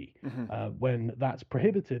property when that's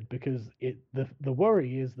prohibited because the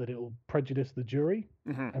worry is that it will prejudice the jury.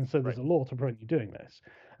 And so there's a law to prevent you doing this.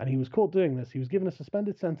 And he was caught doing this. He was given a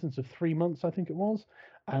suspended sentence of 3 months, I think it was,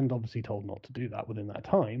 and obviously told not to do that within that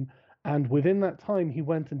time. And within that time, he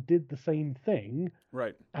went and did the same thing,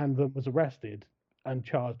 right? And then was arrested and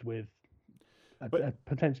charged with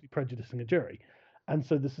potentially prejudicing a jury. And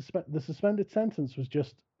so the suspended sentence was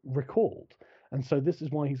just recalled. And so this is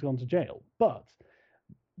why he's gone to jail. But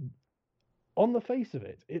on the face of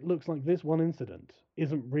it, it looks like this one incident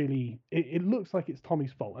isn't really... It looks like it's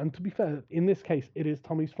Tommy's fault. And to be fair, in this case, it is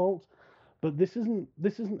Tommy's fault. But this isn't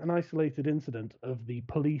an isolated incident of the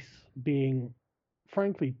police being,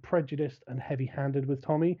 frankly, prejudiced and heavy-handed with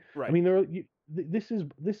Tommy. Right. I mean, this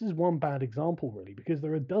is one bad example, really, because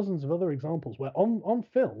there are dozens of other examples where on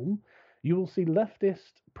film... you will see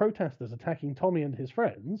leftist protesters attacking Tommy and his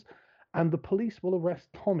friends, and the police will arrest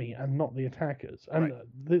Tommy and not the attackers. And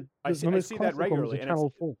I see that regularly.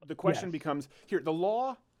 And the question becomes, here, the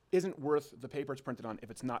law isn't worth the paper it's printed on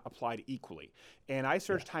if it's not applied equally. And I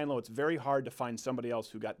searched high and low. It's very hard to find somebody else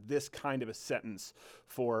who got this kind of a sentence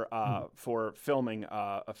for filming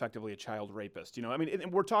effectively a child rapist. You know, I mean,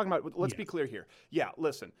 and we're talking about, let's be clear here. Yeah,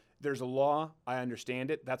 listen, there's a law. I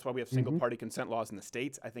understand it. That's why we have single-party consent laws in the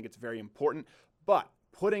States. I think it's very important. But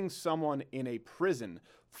putting someone in a prison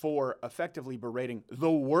for effectively berating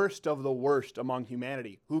the worst of the worst among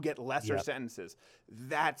humanity who get lesser sentences,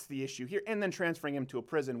 that's the issue here. And then transferring him to a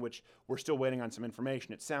prison, which we're still waiting on some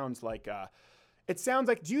information. It sounds like,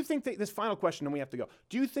 do you think that, this final question and we have to go,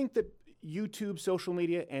 do you think that YouTube, social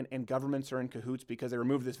media, and governments are in cahoots because they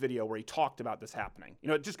removed this video where he talked about this happening? You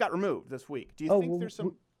know, it just got removed this week. Do you think there's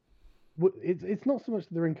some... It's not so much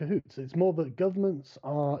that they're in cahoots. It's more that governments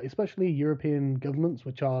are, especially European governments,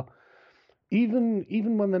 which are, even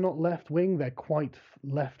when they're not left wing, they're quite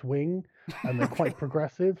left wing, and they're quite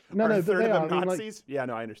progressive. No, but they are. Nazis? Yeah,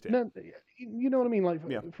 no, I understand. No, you know what I mean. Like,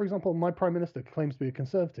 for example, my prime minister claims to be a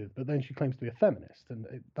conservative, but then she claims to be a feminist, and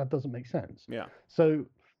that doesn't make sense. Yeah. So,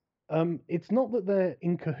 it's not that they're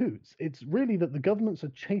in cahoots. It's really that the governments are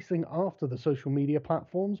chasing after the social media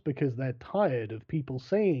platforms because they're tired of people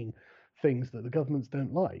saying things that the governments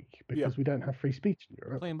don't like because we don't have free speech in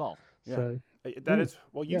Europe. Playing ball. Yeah. So that is,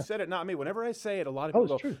 well, you said it, not me. Whenever I say it, a lot of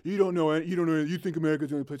people go, you don't know, you think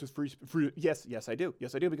America's the only place that's free. Yes, I do,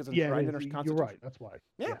 because it's right in our Constitution. You're right, that's why.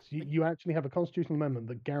 Yeah. Yes, you actually have a constitutional amendment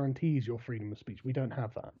that guarantees your freedom of speech. We don't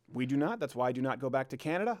have that. We do not. That's why I do not go back to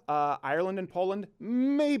Canada. Ireland and Poland,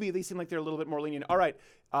 maybe they seem like they're a little bit more lenient. All right,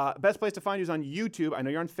 best place to find you is on YouTube. I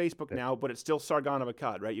know you're on Facebook now, but it's still Sargon of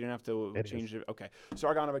Akkad, right? You don't have to change it. Okay,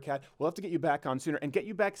 Sargon of Akkad. We'll have to get you back on sooner and get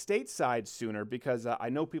you back stateside sooner because I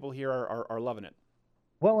know people here are loving it.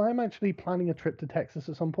 Well, I'm actually planning a trip to Texas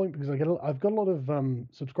at some point because I've got a lot of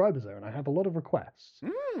subscribers there and I have a lot of requests.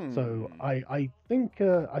 So I think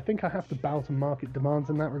I have to bow to market demands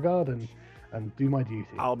in that regard and do my duty.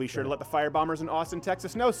 I'll be sure to let the firebombers in Austin,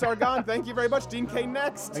 Texas know. Sargon, thank you very much. Dean Cain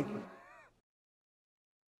next. Thank you.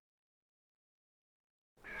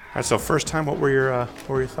 All right, so first time, what were your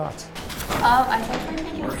thoughts? I thought I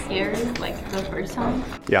think it was scary, like the first time.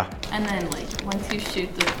 Yeah. And then like once you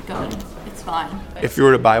shoot the gun, it's fine. If you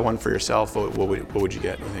were to buy one for yourself, what would you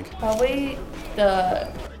get, you think? Probably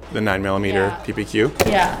the 9mm PPQ?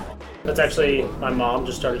 Yeah. That's actually, my mom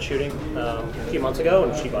just started shooting a few months ago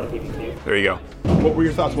and she bought a PPQ. There you go. What were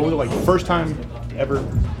your thoughts? What was it like first time ever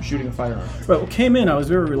shooting a firearm? Well, came in, I was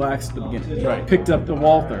very relaxed at the beginning. Right. Picked up the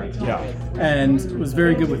Walther. Yeah. And was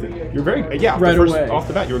very good with it. You're very, right away. Off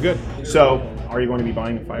the bat, you were good. So, are you going to be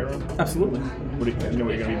buying a firearm? Absolutely. What do you know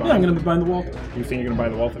what you're going to be buying? Yeah, I'm going to be buying the Walther. You think you're going to buy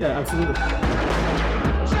the Walther? Yeah, absolutely.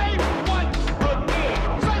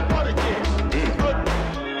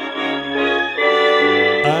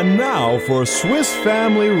 And now for Swiss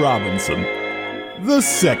Family Robinson, the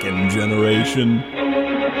second generation.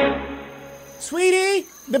 Sweetie,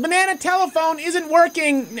 the banana telephone isn't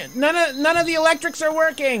working. None of the electrics are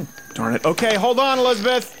working. Darn it. Okay, hold on,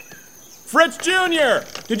 Elizabeth. Fritz Jr.,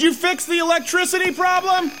 did you fix the electricity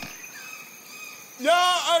problem? Yeah,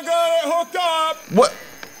 I got it hooked up.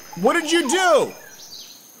 What did you do?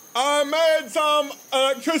 I made some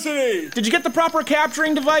electricity. Did you get the proper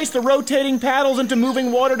capturing device, the rotating paddles into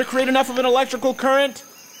moving water to create enough of an electrical current?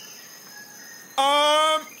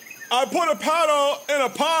 I put a paddle in a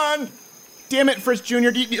pond. Damn it, Fritz Jr.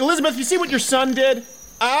 Elizabeth, you see what your son did?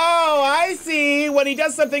 Oh, I see. When he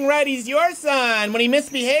does something right, he's your son. When he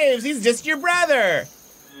misbehaves, he's just your brother.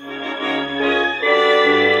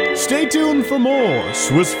 Stay tuned for more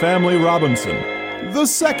Swiss Family Robinson, the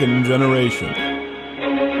second generation.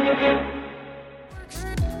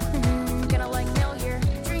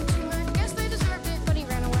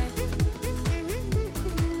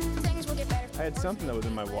 I had something that was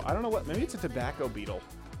in my wall. I don't know what. Maybe it's a tobacco beetle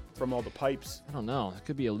from all the pipes. I don't know. It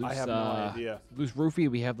could be a loose. I have no idea. Loose roofie.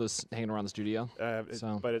 We have those hanging around the studio.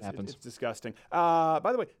 But it's disgusting. By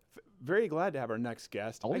the way, very glad to have our next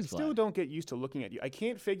guest. Always I still don't get used to looking at you. I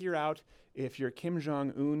can't figure out if you're Kim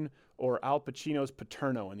Jong-un or Al Pacino's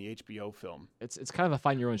Paterno in the HBO film. It's kind of a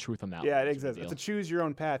find your own truth on that. Yeah, it exists. It's a choose your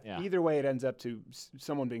own path. Yeah. Either way, it ends up to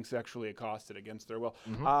someone being sexually accosted against their will.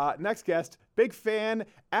 Next guest, big fan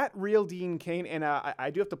at Real Dean Cain, and I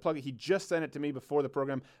do have to plug it. He just sent it to me before the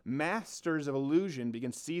program. Masters of Illusion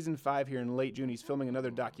begins season 5 here in late June. He's filming another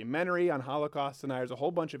documentary on Holocaust deniers. A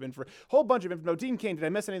whole bunch of info. No, Dean Cain, did I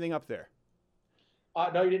mess anything up there?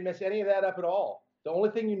 No, you didn't mess any of that up at all. The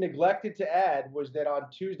only thing you neglected to add was that on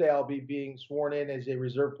Tuesday I'll be being sworn in as a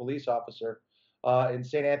reserve police officer in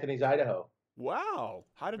St. Anthony's, Idaho. Wow!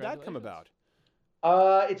 How did that come about?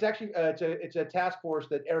 It's actually it's a task force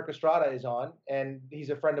that Eric Estrada is on, and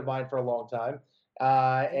he's a friend of mine for a long time.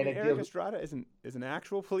 And it Eric deals. Estrada is an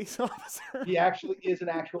actual police officer. He actually is an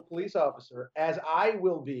actual police officer, as I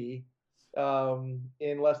will be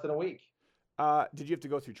in less than a week. Did you have to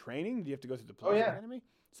go through training? Did you have to go through the police academy?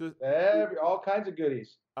 So all kinds of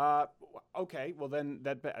goodies. Okay, well then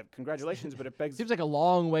congratulations, but it begs. Seems like a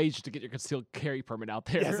long way just to get your concealed carry permit out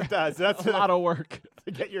there. Yes, it does. That's a lot of work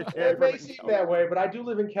to get your carry It may permit. seem that way, but I do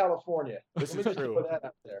live in California. This Let me is just true. put that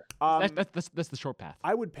out there. That's the short path.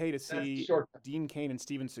 I would pay to see Dean Cain and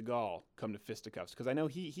Steven Seagal come to fisticuffs because I know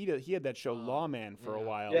he had that show Lawman for a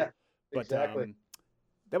while. Yeah, but exactly.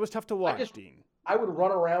 That was tough to watch, Dean. I would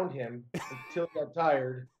run around him until he got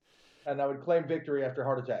tired, and I would claim victory after a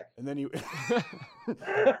heart attack. And then you.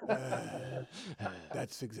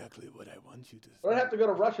 That's exactly what I want you to. But I'd have to go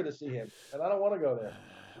to Russia to see him, and I don't want to go there.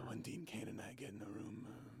 When Dean Cain and I get in a room,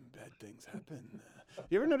 bad things happen.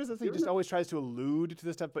 You ever notice that he just always tries to allude to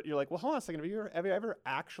this stuff, but you're like, well, hold on a second. Have you ever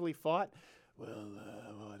actually fought? Well,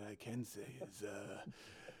 what I can say is,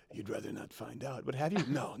 you'd rather not find out. But have you?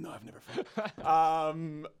 No, I've never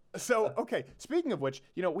fought. So, okay, speaking of which,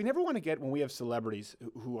 we never want to get, when we have celebrities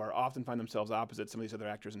who are often find themselves opposite some of these other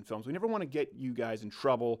actors in films, we never want to get you guys in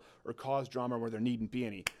trouble or cause drama where there needn't be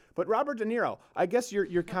any. But Robert De Niro, I guess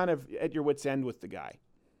you're kind of at your wit's end with the guy.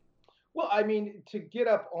 Well, I mean, to get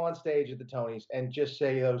up on stage at the Tonys and just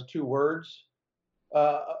say those two words,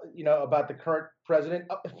 about the current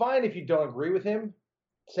president, fine if you don't agree with him,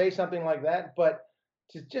 say something like that, but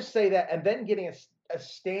to just say that and then getting a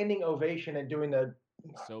standing ovation and doing the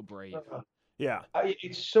so brave. Yeah,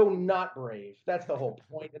 it's so not brave. That's the whole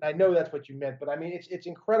point, and I know that's what you meant. But I mean, it's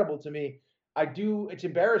incredible to me. It's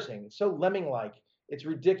embarrassing. It's so lemming-like. It's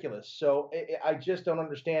ridiculous. So I just don't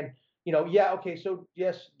understand. Okay. So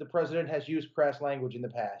yes, the president has used crass language in the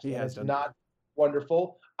past. He has it's done not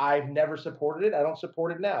wonderful. I've never supported it. I don't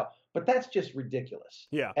support it now. But that's just ridiculous.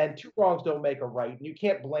 Yeah. And two wrongs don't make a right. And you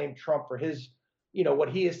can't blame Trump for his. What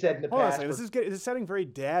he has said in the past. This is sounding very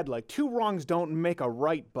dad-like. Two wrongs don't make a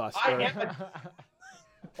right, Buster.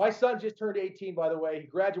 My son just turned 18, by the way. He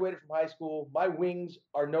graduated from high school. My wings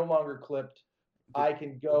are no longer clipped. I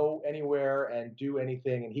can go anywhere and do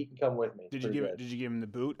anything, and he can come with me. Did you give him the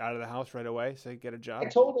boot out of the house right away? Say get a job. I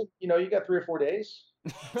told him, you got 3 or 4 days.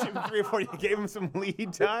 3 or 4. You gave him some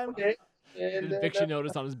lead time. Okay. An eviction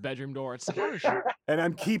notice on his bedroom door. It's harsh. And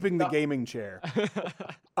I'm keeping the gaming chair. Do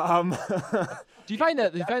you find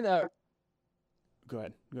that? Go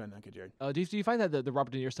ahead, knock it, Jared. Do you find that the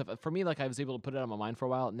Robert De Niro stuff? For me, like I was able to put it on my mind for a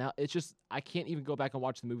while. Now it's just I can't even go back and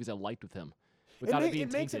watch the movies I liked with him without it being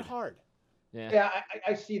It makes it tainted. hard. Yeah,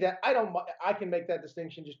 I see that. I can make that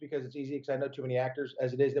distinction just because it's easy because I know too many actors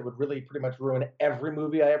as it is that would really pretty much ruin every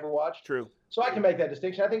movie I ever watched. True. So I can make that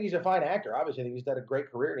distinction. I think he's a fine actor. Obviously, I think he's done a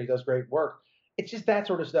great career and he does great work. It's just that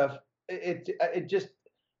sort of stuff. It just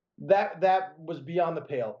that was beyond the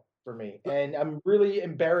pale for me, and I'm really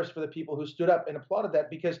embarrassed for the people who stood up and applauded that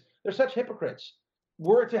because they're such hypocrites.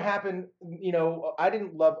 Were it to happen, I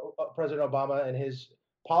didn't love President Obama and his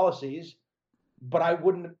policies. But I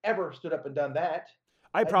wouldn't have ever stood up and done that.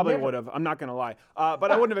 I probably would have. I'm not going to lie, but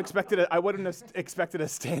I wouldn't have expected a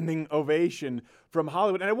standing ovation from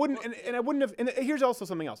Hollywood, and I wouldn't have. And here's also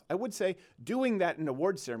something else. I would say doing that in an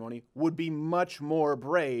awards ceremony would be much more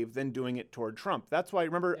brave than doing it toward Trump. That's why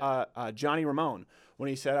remember Johnny Ramone when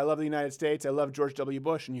he said, "I love the United States. I love George W.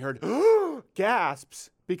 Bush," and you heard gasps.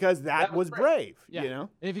 Because that was brave, And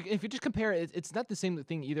if you just compare it, it's not the same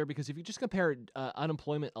thing either. Because if you just compare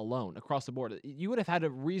unemployment alone across the board, you would have had a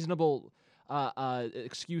reasonable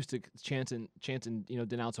excuse to chance and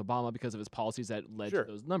denounce Obama because of his policies that led to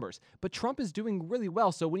those numbers. But Trump is doing really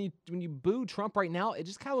well. So when you boo Trump right now, it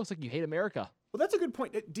just kind of looks like you hate America. Well, that's a good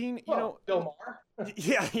point, Dean. Bill Maher.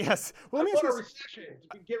 Yeah. Yes. Well, I want a recession.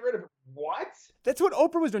 Get rid of it. What? That's what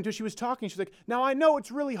Oprah was doing too. She was talking. She's like, "Now I know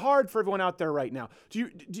it's really hard for everyone out there right now. Do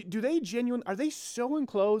they are they so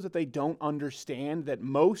enclosed that they don't understand that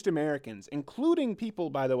most Americans, including people,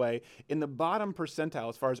 by the way, in the bottom percentile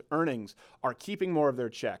as far as earnings, are keeping more of their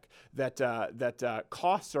check? That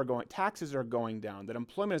costs are taxes are going down. That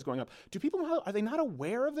employment is going up. Are they not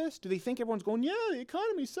aware of this? Do they think everyone's going, yeah, the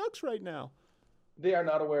economy sucks right now? They are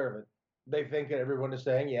not aware of it. They think that everyone is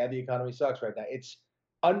saying, yeah, the economy sucks right now. It's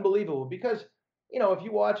unbelievable because, if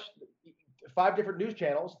you watch 5 different news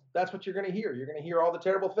channels, that's what you're going to hear. You're going to hear all the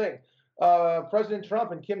terrible things. President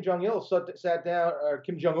Trump and Kim Jong-il sat down, or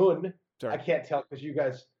Kim Jong-un. Sorry. I can't tell because you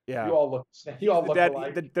guys, yeah. you all look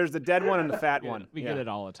alike. There's the dead one and the fat one. We get it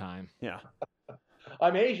all the time. Yeah.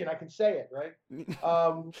 I'm Asian. I can say it, right?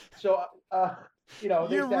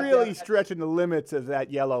 You're really stretching the limits of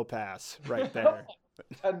that yellow pass right there.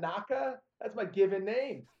 Tanaka? That's my given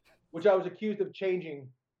name, which I was accused of changing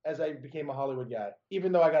as I became a Hollywood guy,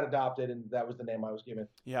 even though I got adopted and that was the name I was given.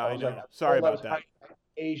 Yeah, I I was know. like, Sorry oh, that about was that.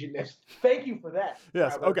 Asianness. Thank you for that.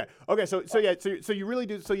 Yes. Robert. Okay. So you really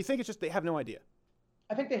do. So you think it's just they have no idea?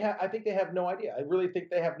 I think they have no idea. I really think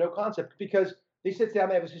they have no concept because they sit down,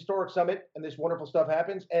 they have this historic summit, and this wonderful stuff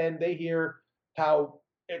happens, and they hear how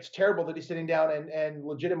it's terrible that he's sitting down and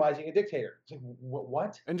legitimizing a dictator. It's like,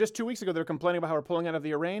 what? And just 2 weeks ago, they were complaining about how we're pulling out of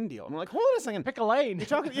the Iran deal. I'm like, hold on a second. Pick a lane. You're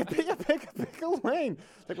talking, pick a lane.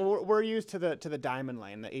 It's like, well, we're used to the diamond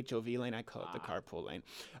lane, the HOV lane. I call it the carpool lane.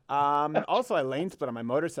 Also, I lane split on my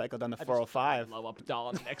motorcycle down the 405. Blow up doll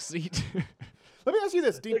in the next seat. Let me ask you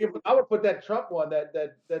this. I would put that Trump one,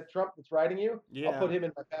 that Trump that's riding you. Yeah. I'll put him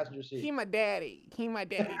in my passenger seat. He my daddy. Let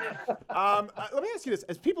me ask you this: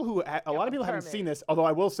 as people who a lot of people haven't seen this, although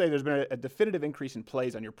I will say there's been a definitive increase in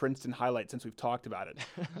plays on your Princeton highlight since we've talked about it.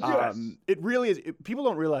 Yes. It really is. People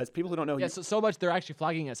don't realize. People who don't know. Yeah, so much they're actually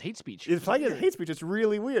flagging as hate speech. It's flagging as hate speech. It's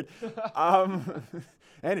really weird. And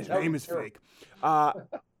his name is fake.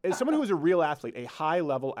 As someone who is a real athlete, a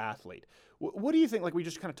high-level athlete. What do you think? Like we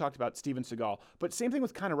just kind of talked about Steven Seagal, but same thing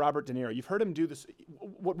with kind of Robert De Niro. You've heard him do this.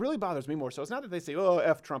 What really bothers me more so, it's not that they say, "Oh,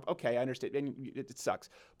 F Trump." Okay, I understand, and it sucks.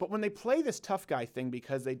 But when they play this tough guy thing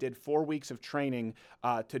because they did 4 weeks of training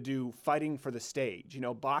to do fighting for the stage,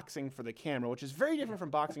 boxing for the camera, which is very different from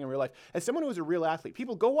boxing in real life. As someone who was a real athlete,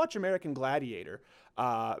 people go watch American Gladiator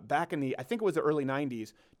back in I think it was the early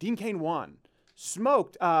 '90s. Dean Cain won.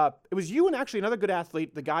 Smoked. It was you and actually another good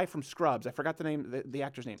athlete, the guy from Scrubs. I forgot the name, the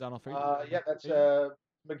actor's name. Donald Yeah, that's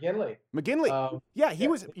McGinley. McGinley. He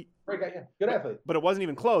was great guy. Yeah, good athlete. But it wasn't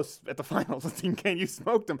even close at the finals. Dean Cain, you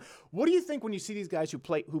smoked him. What do you think when you see these guys who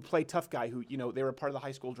play tough guy, who they were part of the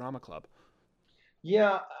high school drama club?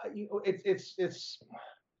 Yeah, it's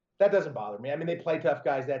that doesn't bother me. I mean, they play tough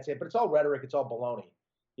guys. That's it. But it's all rhetoric. It's all baloney.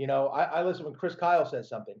 I listen when Chris Kyle says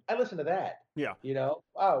something. I listen to that. Yeah.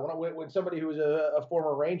 When somebody who was a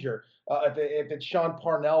former Ranger, if it's Sean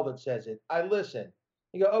Parnell that says it, I listen.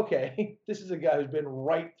 You go, okay, this is a guy who's been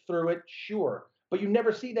right through it, sure. But you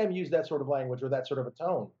never see them use that sort of language or that sort of a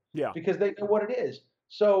tone. Yeah. Because they know what it is.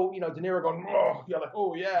 So, De Niro going, oh, you're like,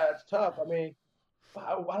 oh, yeah, it's tough. I mean,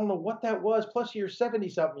 I don't know what that was. Plus, you're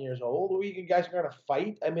 70-something years old. You guys are going to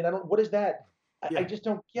fight? I mean, what is that? I just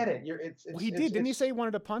don't get it. Didn't he say he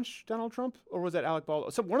wanted to punch Donald Trump, or was that Alec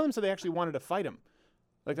Baldwin? So one of them said they actually wanted to fight him.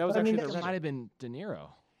 Like that was actually. That might have been De Niro.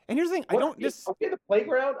 And here's the thing: Are we in the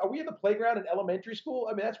playground? Are we in the playground in elementary school?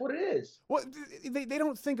 I mean, that's what it is. Well, they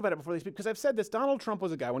don't think about it before they speak, because I've said this. Donald Trump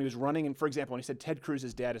was a guy when he was running, and for example, when he said Ted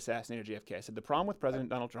Cruz's dad assassinated JFK, I said the problem with President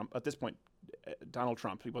Donald Trump at this point, Donald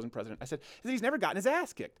Trump, he wasn't president. I said is that he's never gotten his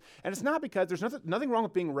ass kicked, and it's not because there's nothing wrong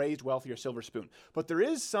with being raised wealthy or silver spoon, but there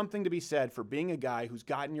is something to be said for being a guy who's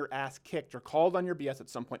gotten your ass kicked or called on your BS at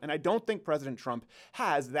some point, and I don't think President Trump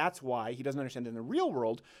has. That's why he doesn't understand that in the real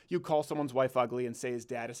world, you call someone's wife ugly and say his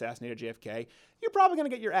dad assassinated JFK. You're probably going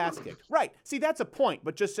to get your ass kicked. Right. See, that's a point.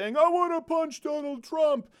 But just saying, I want to punch Donald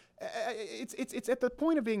Trump, it's at the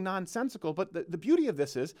point of being nonsensical. But the beauty of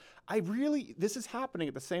this is, this is happening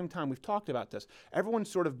at the same time. We've talked about this. Everyone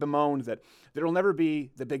sort of bemoaned that there'll never be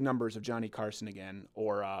the big numbers of Johnny Carson again,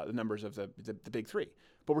 or the numbers of the big three.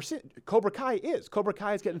 But we're seeing Cobra Kai is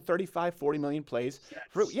getting 35, 40 million plays.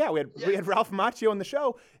 We had Ralph Macchio on the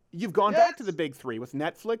show. You've gone back to the big three with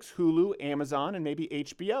Netflix, Hulu, Amazon, and maybe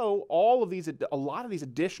HBO. A lot of these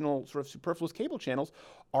additional sort of superfluous cable channels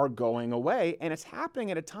are going away, and it's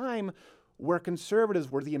happening at a time where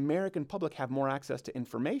conservatives, where the American public have more access to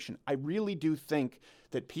information. I really do think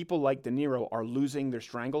that people like De Niro are losing their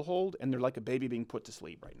stranglehold, and they're like a baby being put to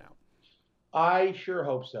sleep right now. I sure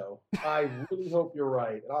hope so. I really hope you're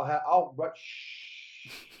right. And I'll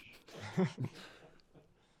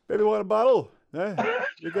Baby, want a bottle?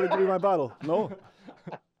 You're gonna give me my bottle? No.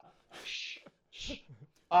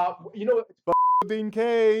 Dean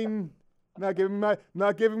Cain, not giving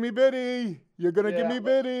me Biddy. You're gonna give me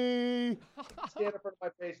Biddy. Stand in front of my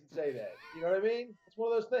face and say that. You know what I mean? It's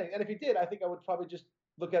one of those things. And if he did, I think I would probably just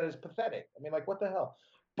look at it as pathetic. I mean, like, what the hell?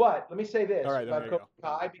 But let me say this about Cobra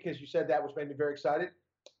Kai, because you said that, which made me very excited.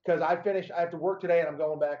 Because I have to work today and I'm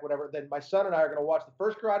going back, whatever. Then my son and I are going to watch the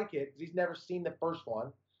first Karate Kid, because he's never seen the first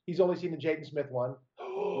one. He's only seen the Jaden Smith one.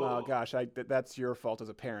 Oh gosh, that's your fault as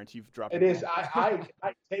a parent. You've dropped it. It is. I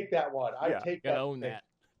take that one. I take that. Own that.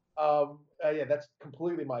 Yeah, that's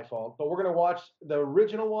completely my fault. But we're gonna watch the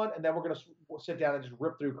original one, and then we're gonna sit down and just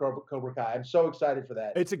rip through Cobra Kai. I'm so excited for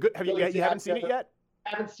that. It's a good. You haven't seen it yet?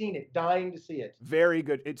 Haven't seen it. Dying to see it. Very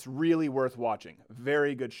good. It's really worth watching.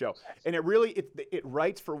 Very good show. And it really it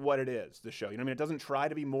writes for what it is. The show. You know what I mean? It doesn't try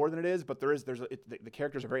to be more than it is, but the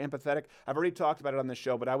characters are very empathetic. I've already talked about it on this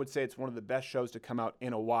show, but I would say it's one of the best shows to come out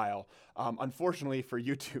in a while. Unfortunately for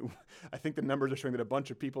YouTube, I think the numbers are showing that a bunch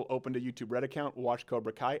of people opened a YouTube Red account, watched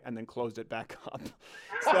Cobra Kai, and then closed it back up.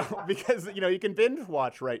 So because you can binge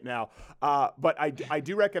watch right now, but I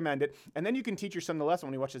do recommend it. And then you can teach your son the lesson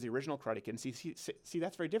when he watches the original Karate Kid. And see,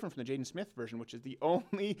 that's very different from the Jaden Smith version, which is the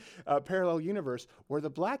only parallel universe where the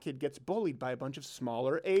black kid gets bullied by a bunch of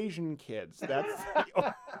smaller Asian kids. That's the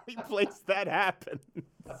only place that happens.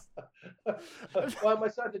 Well, my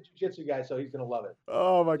son's a jiu-jitsu guy, so he's gonna love it.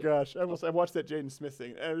 Oh my gosh! I watched that Jaden Smith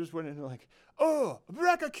thing, and I just went in like, oh,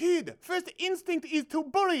 black kid, first instinct is to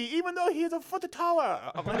bully, even though he is a foot taller.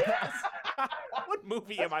 I'm like, what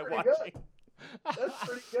movie am I watching? Good. That's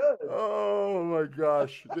pretty good. Oh my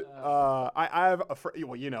gosh! I have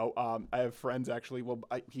I have friends actually. Well,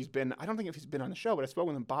 I don't think if he's been on the show, but I spoke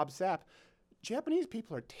with him. Bob Sapp. Japanese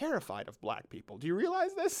people are terrified of black people. Do you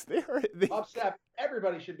realize this? Bob Sapp.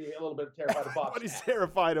 Everybody should be a little bit terrified of Bob Sapp. Everybody's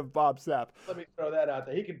terrified of Bob Sapp. Let me throw that out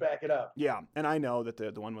there. He can back it up. Yeah, and I know that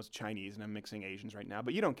the one was Chinese, and I'm mixing Asians right now,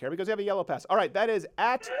 but you don't care because you have a yellow pass. All right, that is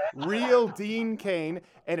at Real Dean Cain,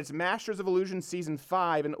 and it's Masters of Illusion Season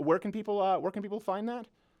 5. And where can people find that?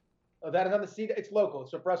 That is on the CW. It's local,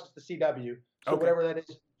 so for us it's the CW. So Okay. whatever that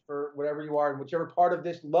is for whatever you are, in whichever part of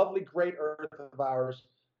this lovely, great earth of ours.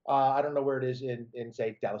 I don't know where it is in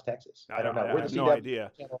say Dallas, Texas. I don't know. I have no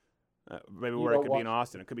idea. Maybe where it could be in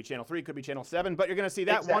Austin. It could be Channel 3, it could be Channel 7, but you're going to see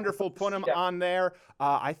that wonderful Punim on there.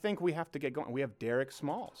 I think we have to get going. We have Derek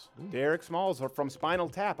Smalls. Derek Smalls from Spinal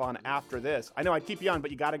Tap on after this. I know I'd keep you on, but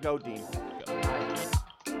you got to go, Dean.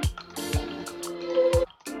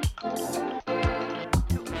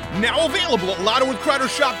 Now available at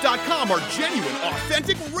LottoWithCrowderShop.com are genuine,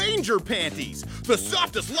 authentic Ranger panties. The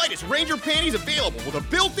softest, lightest Ranger panties available with a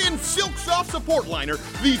built-in silk soft support liner.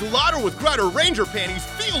 These Lotto with Crowder Ranger panties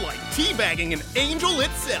feel like teabagging an angel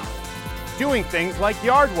itself. Doing things like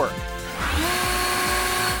yard work.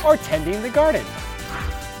 Or tending the garden.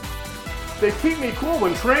 They keep me cool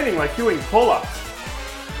when training, like doing pull-ups.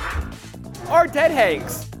 Or dead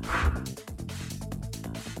hangs.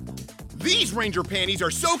 These Ranger panties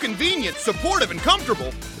are so convenient, supportive, and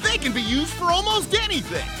comfortable, they can be used for almost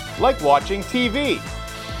anything. Like watching TV.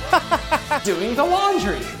 Doing the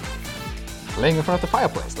laundry. Laying in front of the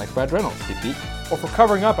fireplace like Brad Reynolds, beep. Or for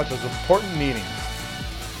covering up at those important meetings.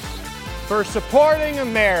 For supporting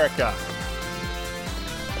America.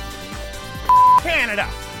 Canada.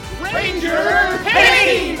 Ranger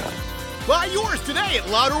panties! Buy yours today at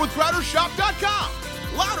LouderWithCrowderShop.com.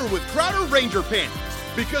 Louder with Crowder Ranger panties.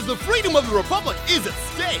 Because the freedom of the Republic is at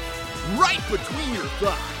stake, right between your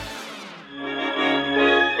thighs.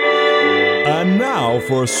 And now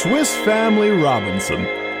for Swiss Family Robinson,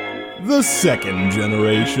 the second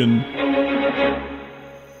generation.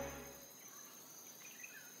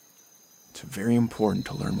 It's very important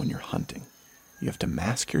to learn when you're hunting. You have to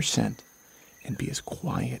mask your scent and be as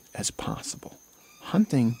quiet as possible.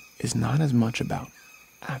 Hunting is not as much about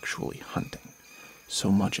actually hunting,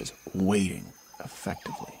 so much as waiting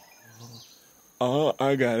effectively. Oh,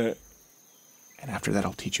 I got it. And after that,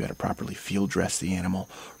 I'll teach you how to properly field dress the animal,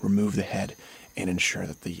 remove the head, and ensure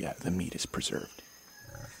that the meat is preserved.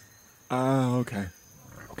 Okay.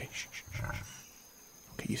 Okay, shh.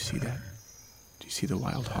 Okay, you see that? Do you see the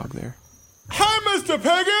wild hog there? Hi, Mr.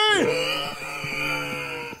 Piggy!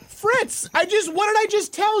 Fritz, what did I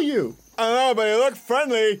just tell you? I don't know, but he looked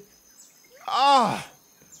friendly. Oh,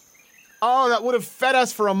 that would have fed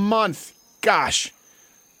us for a month. Gosh,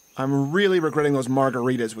 I'm really regretting those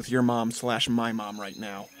margaritas with your mom/my mom right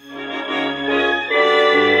now.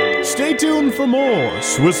 Stay tuned for more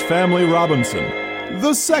Swiss Family Robinson,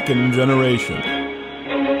 the second generation.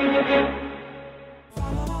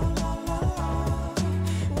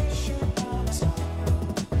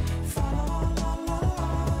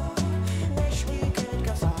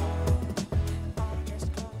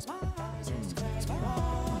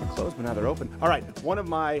 Closed, but now they're open. All right, one of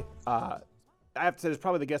my, I have to say, it's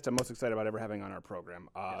probably the guest I'm most excited about ever having on our program.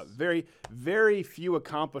 Very, very few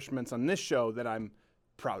accomplishments on this show that I'm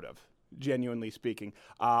proud of, genuinely speaking.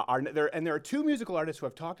 There are two musical artists who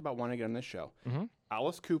have talked about wanting to get on this show. Mm-hmm.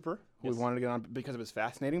 Alice Cooper, who we wanted to get on because of his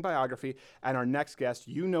fascinating biography, and our next guest,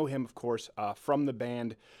 you know him, of course, from the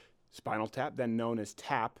band Spinal Tap, then known as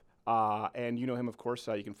Tap. And you know him, of course,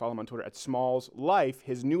 you can follow him on Twitter at Smalls Life.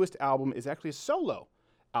 His newest album is actually a solo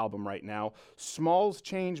album right now. Smalls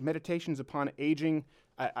Change, Meditations Upon Aging.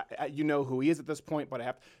 You know who he is at this point, but I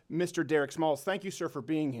have Mr. Derek Smalls. Thank you, sir, for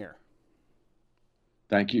being here.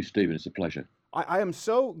 Thank you, Stephen. It's a pleasure. I am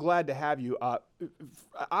so glad to have you.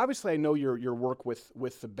 Obviously, I know your work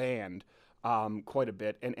with the band quite a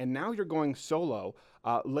bit, and now you're going solo.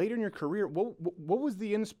 Later in your career, what was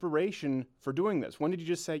the inspiration for doing this? When did you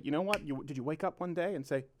just say, you know what? Did you wake up one day and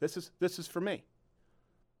say, this is for me?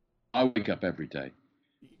 I wake up every day.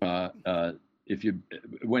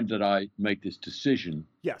 When did I make this decision?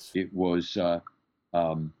 Yes. It was,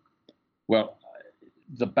 well,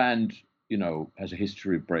 the band, has a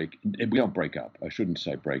history of we don't break up. I shouldn't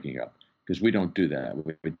say breaking up, because we don't do that.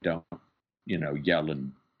 We don't, yell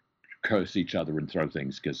and curse each other and throw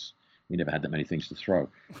things, because we never had that many things to throw.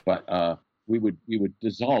 But we would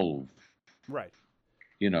dissolve. Right.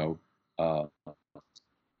 Do you know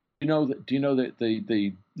that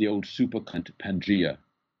the old Pangea?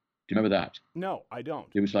 Do you remember that? No, I don't.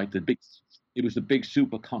 It was like the big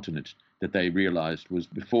supercontinent that they realized was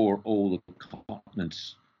before all the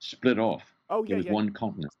continents split off. Oh, yeah, it was yeah. one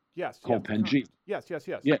continent. Yes. Called Pangea. Yes.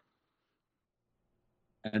 Yeah.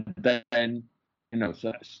 And then,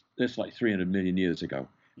 so that's like 300 million years ago.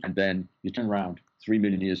 And then you turn around 3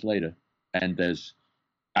 million years later, and there's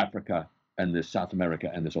Africa, and there's South America,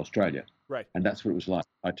 and there's Australia. Right. And that's what it was like.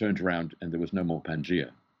 I turned around, and there was no more Pangea.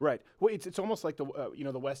 Right. Well, it's almost like the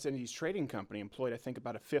West Indies Trading Company employed, I think,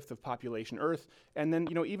 about a fifth of population Earth, and then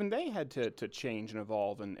even they had to change and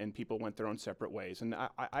evolve, and people went their own separate ways. And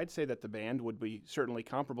I'd say that the band would be certainly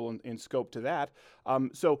comparable in scope to that.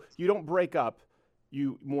 So you don't break up,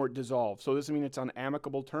 you more dissolve. So does it mean it's on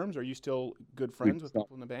amicable terms? Are you still good friends with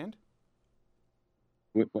people in the band?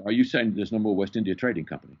 Are you saying there's no more West India Trading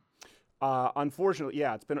Company? Unfortunately,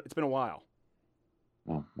 yeah, it's been a while.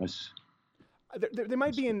 Oh, that's. They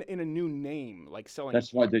might be in a new name, like selling.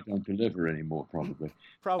 That's why they don't deliver anymore, probably.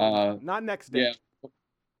 Probably not next day.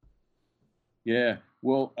 Yeah.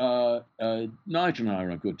 Well, Nigel and I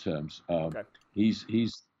are on good terms. Okay. He's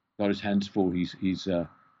got his hands full. He's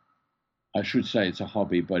I should say it's a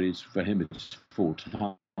hobby, but for him it's full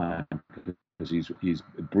time, because he's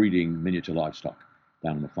breeding miniature livestock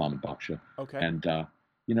down on the farm in Berkshire. Okay. And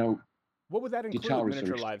what would that include? guitarists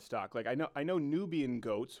Miniature livestock? Like I know Nubian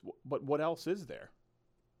goats, but what else is there?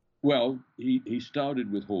 Well, he started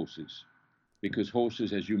with horses, because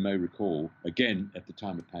horses, as you may recall, again at the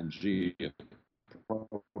time of Pangea,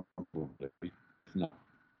 probably not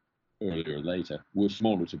earlier or later, were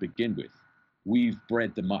smaller to begin with. We've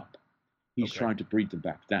bred them up. He's trying to breed them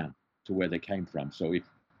back down to where they came from. So if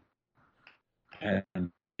it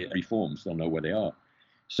reforms, they'll know where they are.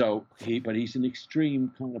 So but he's an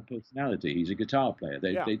extreme kind of personality. He's a guitar player.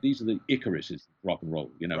 These are the Icaruses of rock and roll.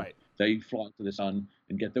 Right. They fly to the sun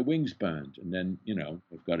and get their wings burned, and then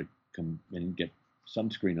they've got to come in and get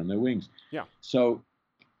sunscreen on their wings. Yeah. So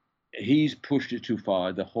he's pushed it too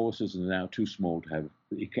far. The horses are now too small to have.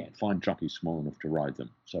 He can't find jockeys small enough to ride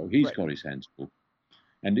them. So he's got his hands full,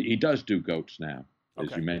 and he does do goats now,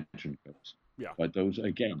 as you mentioned, goats. Yeah. But those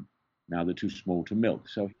again. Now they're too small to milk,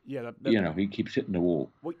 so yeah, he keeps hitting the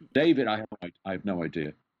wall. David, I have no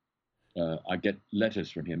idea. I get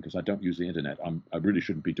letters from him because I don't use the internet. I really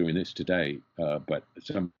shouldn't be doing this today, but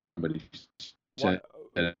somebody said.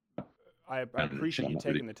 I appreciate you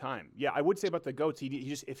taking the time. Yeah, I would say about the goats, he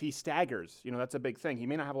just if he staggers, that's a big thing. He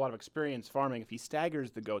may not have a lot of experience farming. If he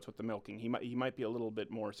staggers the goats with the milking, he might be a little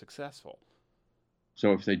bit more successful.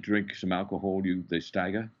 So if they drink some alcohol, they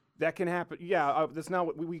stagger. That can happen. Yeah, that's not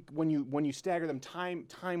what when you stagger them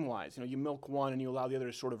time wise. You milk one and you allow the other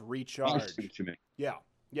to sort of recharge. I see what you mean. Yeah.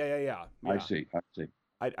 I see.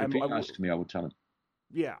 If he asks me, I will tell him.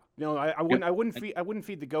 Yeah, I wouldn't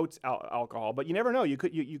feed the goats alcohol, but you never know. You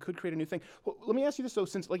could create a new thing. Well, let me ask you this though,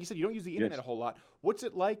 since like you said, you don't use the internet a whole lot. What's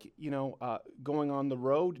it like, going on the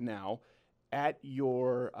road now, at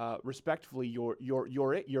your respectively your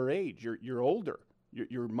age? You're older.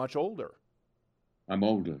 You're much older. I'm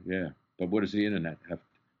older, yeah. But what does the internet have?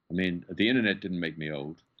 I mean, the internet didn't make me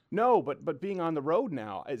old. No, but being on the road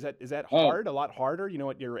now, is that hard? A lot harder,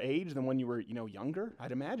 at your age than when you were, younger?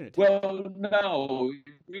 I'd imagine it. Well, no,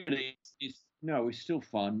 really, it's still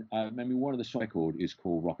fun. I mean, one of the songs is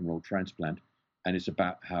called Rock and Roll Transplant, and it's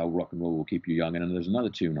about how rock and roll will keep you young. And then there's another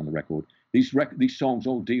tune on the record. These songs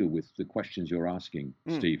all deal with the questions you're asking,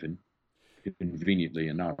 Stephen, conveniently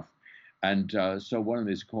enough. And so one of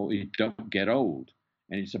them is called "Don't Get Old,"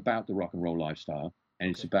 and it's about the rock and roll lifestyle,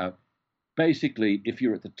 and it's about basically if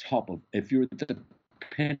you're at the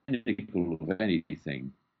pinnacle of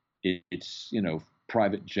anything, it's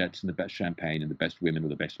private jets and the best champagne and the best women or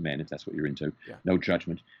the best men, if that's what you're into. Yeah. No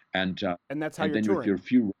judgment. And that's how you're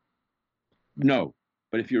touring.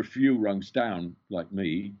 But if you're a few rungs down like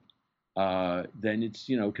me, then it's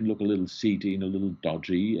can look a little seedy and a little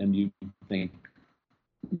dodgy, and you think,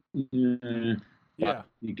 But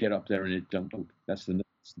you get up there and it don't. That's the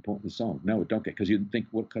point of the song. No, it don't get, because you think,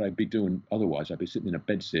 what could I be doing otherwise? I'd be sitting in a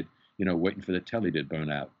bed sit, waiting for the telly to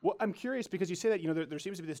burn out. Well, I'm curious because you say that there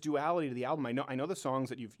seems to be this duality to the album. I know the songs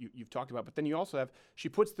that you've talked about, but then you also have "She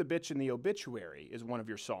Puts the Bitch in the Obituary" is one of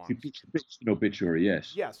your songs. She puts the bitch in the obituary,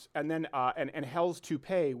 yes. Yes, and then and "Hell's to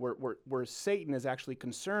Pay," where Satan is actually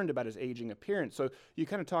concerned about his aging appearance. So you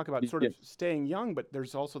kind of talk about sort of staying young, but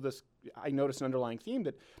there's also this. I noticed an underlying theme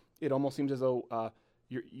that it almost seems as though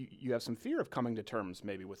you have some fear of coming to terms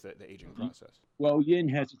maybe with the aging process. Well, yin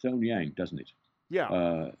has its own yang, doesn't it?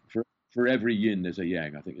 Yeah. For every yin, there's a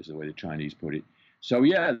yang, I think is the way the Chinese put it. So,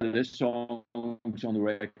 yeah, there's songs on the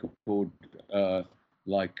record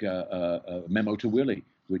like Memo to Willie,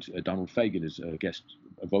 which Donald Fagen is a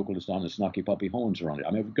vocalist on, and Snarky Puppy Horns are on it.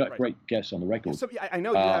 I mean, we've got great guests on the record. So I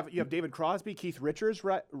know you have David Crosby, Keith Richards,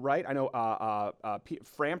 right? I know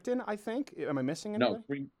Frampton, I think. Am I missing anybody?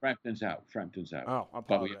 No, Frampton's out. Oh, I apologize.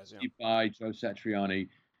 But we have Steve Vai, Joe Satriani,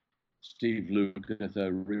 Steve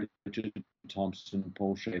Lukather, Richard Thompson,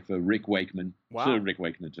 Paul Schaefer, Rick Wakeman. Wow. Still Rick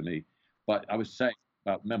Wakeman to me. But I was saying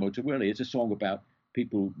about Memo to Willie, it's a song about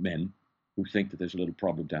men who think that there's a little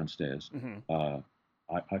problem downstairs. Mm-hmm.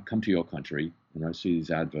 I come to your country and I see these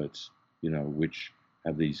adverts, which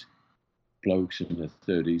have these blokes in their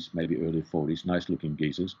 30s, maybe early 40s, nice-looking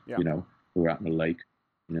geezers, who are out in the lake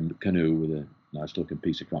in a canoe with a nice-looking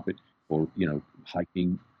piece of crumpet, or,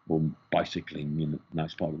 hiking or bicycling in a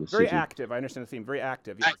nice part of the city. Very active. I understand the theme. Very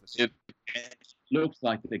active. Yes. Active. It looks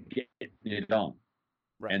like they're getting it on.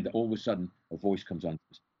 Right. And all of a sudden, a voice comes on,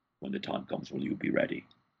 "When the time comes, will you be ready?"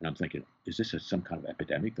 And I'm thinking, is this some kind of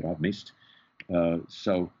epidemic that I've missed?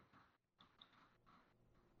 So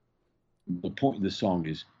the point of the song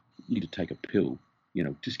is, you need to take a pill,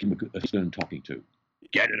 just give them a stern talking to.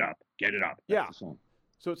 Get it up. That's the song.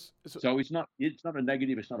 So it's not a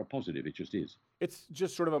negative, it's not a positive, it just is. It's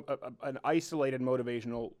just sort of an isolated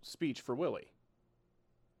motivational speech for Willie.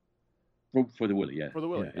 For the Willie, yeah. For the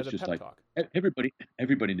Willie, yeah, as it's a just pep like, talk.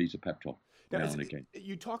 Everybody needs a pep talk. Now, now and again.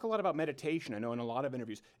 You talk a lot about meditation. I know in a lot of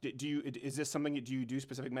interviews. Is this something? Do you do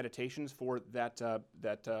specific meditations for that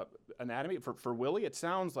anatomy for Willie? It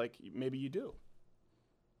sounds like maybe you do.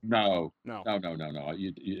 No.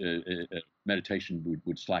 Meditation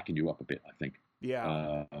would slacken you up a bit, I think.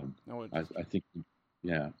 Yeah. I think,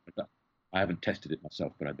 yeah. I haven't tested it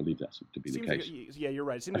myself, but I believe that's to be the case. Yeah, you're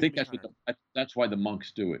right. I think that's why the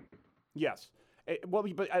monks do it. Yes. Well,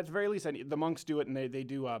 but at the very least, the monks do it, and they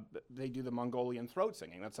do the Mongolian throat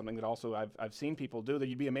singing. That's something that also I've seen people do. That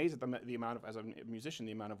you'd be amazed at the amount of, as a musician,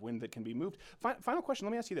 the amount of wind that can be moved. Final question.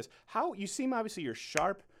 Let me ask you this: how you seem, obviously you're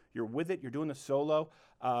sharp, you're with it, you're doing the solo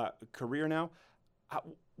career now.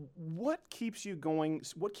 What keeps you going?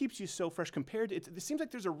 What keeps you so fresh compared to it? Seems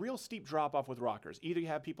like there's a real steep drop off with rockers. Either you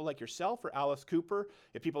have people like yourself or Alice Cooper,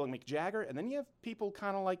 you have people like Mick Jagger, and then you have people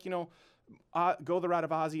kind of like go the route of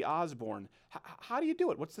Ozzy Osbourne. How do you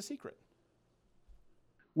do it? What's the secret?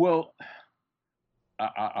 Well,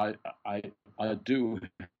 I do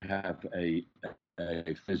have a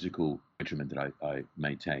physical regimen that I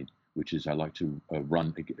maintain, which is I like to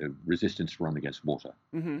run a resistance run against water.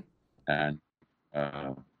 Mm-hmm. And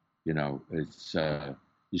it's you're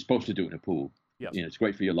supposed to do it in a pool. Yes. It's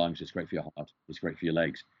great for your lungs. It's great for your heart. It's great for your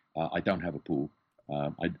legs. I don't have a pool.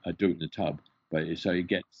 I do it in the tub, but so you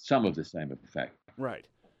get some of the same effect. Right.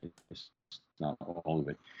 It's not all of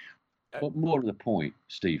it. But more to the point,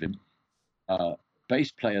 Stephen,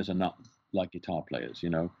 bass players are not like guitar players.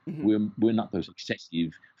 Mm-hmm. We're not those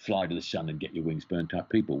excessive fly to the sun and get your wings burnt out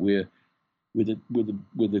people. We're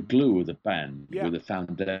the glue of the band. Yeah. We're the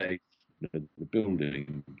foundation. The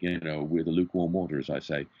building, we're the lukewarm water, as I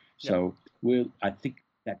say. So I think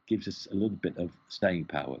that gives us a little bit of staying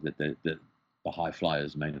power that the high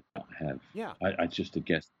flyers may not have. Yeah. I just a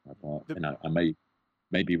guess, and I may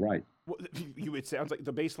be right. Well, it sounds like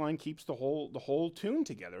the bass line keeps the whole tune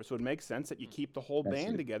together, so it makes sense that you keep the whole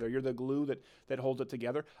band together. You're the glue that holds it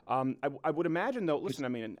together. I would imagine, though.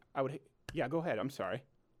 Listen, Yeah, go ahead. I'm sorry.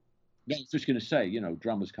 I was just going to say,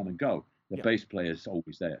 drummers come and go. The bass player's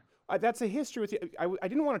always there. That's a history with you. I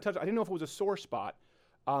didn't want to touch. I didn't know if it was a sore spot.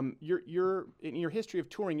 You're in your history of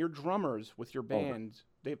touring. Your drummers with your band,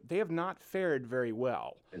 they have not fared very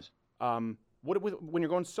well. Yes. When you're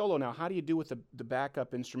going solo now, how do you do with the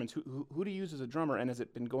backup instruments? Who do you use as a drummer, and has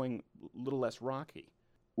it been going a little less rocky?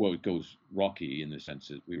 Well, it goes rocky in the sense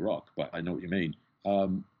that we rock, but I know what you mean.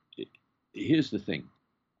 Here's the thing: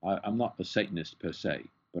 I'm not a Satanist per se,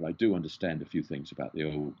 but I do understand a few things about the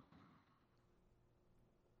old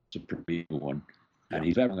Supreme one, and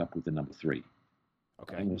he's very hung up with the number 3.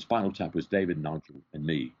 Okay. And the Spinal Tap was David, Nigel, and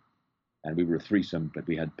me. and we were a threesome, but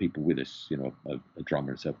we had people with us, you know, a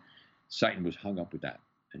drummer. So Satan was hung up with that,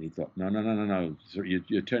 and he thought, no, so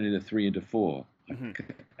you're turning the 3 into 4. Can't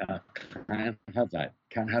have that.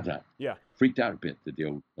 Can't have that. Yeah. Freaked out a bit, the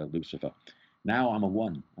old Lucifer. Now I'm a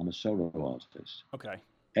 1. I'm a solo artist. Okay.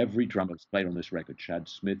 Every drummer that's played on this record, Chad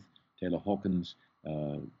Smith, Taylor Hawkins,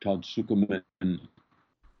 Todd Zuckerman,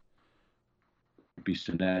 B.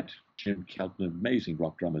 Sinet, Jim Keltner, amazing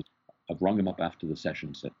rock drummers. I've rung them up after the session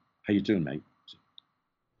and said, "How you doing, mate?" Said,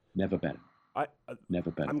 never better.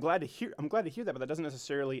 Never better. I'm glad to hear that, but that doesn't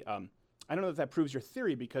necessarily. I don't know if that proves your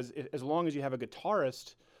theory, because as long as you have a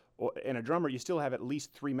guitarist and a drummer, you still have at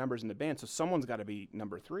least 3 members in the band. So someone's got to be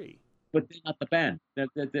number 3. But they're not the band. They're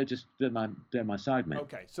my sidemen.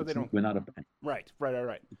 Okay, so they don't. We're not a band. Right.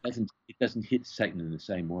 It doesn't hit Satan in the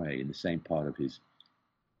same way, in the same part of his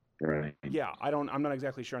brain. Yeah, I'm not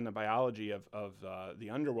exactly sure on the biology of the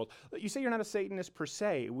underworld. You say you're not a Satanist per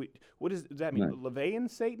se. What does that mean? No. LaVeyan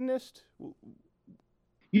Satanist?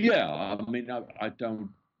 Yeah, I mean, I don't,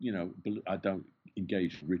 you know, I don't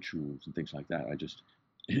engage in rituals and things like that. I just,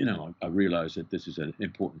 you know, I realize that this is an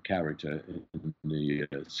important character in the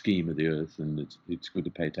scheme of the earth, and it's good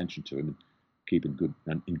to pay attention to him and keep in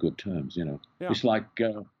good terms. You know, Yeah. It's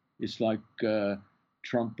like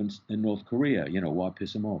Trump and North Korea. You know, why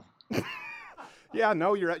piss him off? Yeah,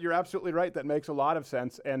 no, you're absolutely right. That makes a lot of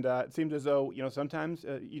sense. And it seems as though, you know, sometimes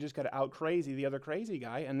you just got to out crazy the other crazy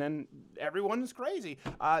guy, and then everyone's crazy.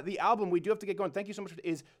 The album, we do have to get going. Thank you so much.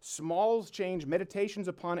 Is Smalls Change, Meditations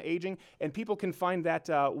Upon Aging, and people can find that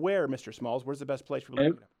where, Mr. Smalls? Where's the best place for people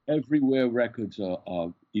to pick it up? Everywhere records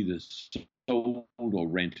are either sold or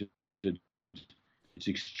rented. It's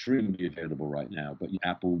extremely available right now. But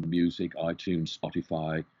Apple Music, iTunes,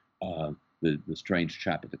 Spotify, the strange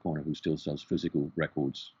chap at the corner who still sells physical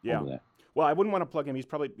records over there. Well, I wouldn't want to plug him. He's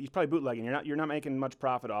probably bootlegging. You're not making much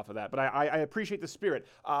profit off of that. But I appreciate the spirit.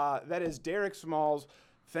 That is Derek Smalls.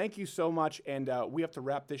 Thank you so much, and we have to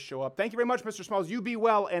wrap this show up. Thank you very much, Mr. Smalls. You be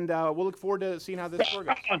well, and we'll look forward to seeing how this tour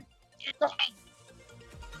goes.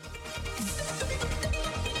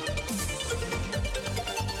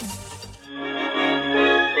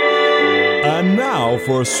 And now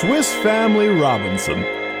for Swiss Family Robinson,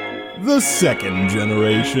 the second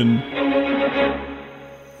generation.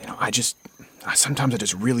 You know, sometimes I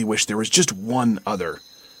just really wish there was just one other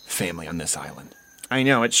family on this island. I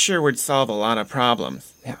know, it sure would solve a lot of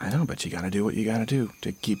problems. Yeah, I know, but you gotta do what you gotta do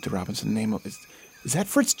to keep the Robinson name up. Is that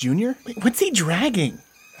Fritz Jr.? Wait, what's he dragging?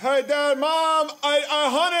 Hey, Dad, Mom, I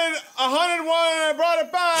hunted one and I brought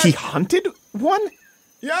it back. He hunted one?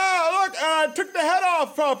 Yeah, look, and I took the head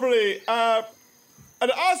off properly. An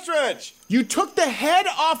ostrich. You took the head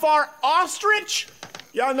off our ostrich?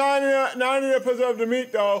 Yeah, 90% of the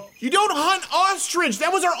meat, though. You don't hunt ostrich.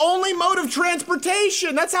 That was our only mode of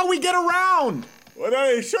transportation. That's how we get around. Well,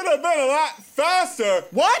 then he should have been a lot faster.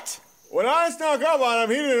 What? When I snuck up on him,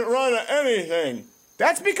 he didn't run to anything.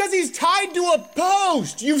 That's because he's tied to a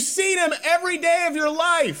post. You've seen him every day of your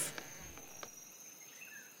life.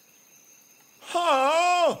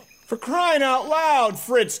 Oh, for crying out loud,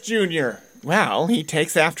 Fritz Jr. Well, he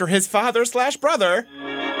takes after his father/brother.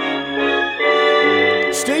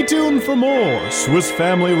 Stay tuned for more Swiss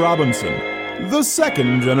Family Robinson, the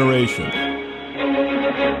second generation.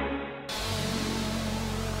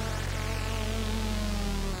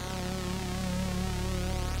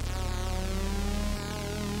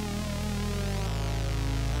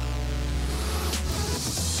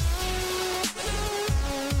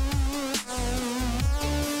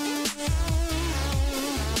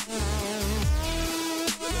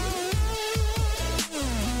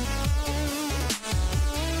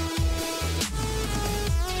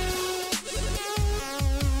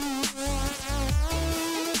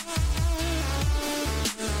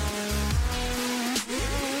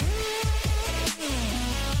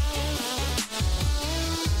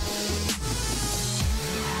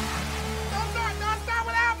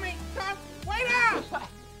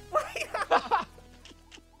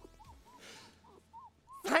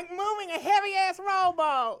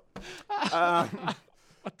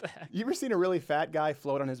 What the heck? You ever seen a really fat guy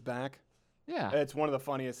float on his back? Yeah. It's one of the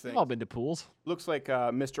funniest things. We've all been to pools. Looks like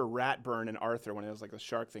Mr. Ratburn in Arthur when it was like the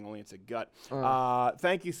shark thing, only it's a gut. Oh.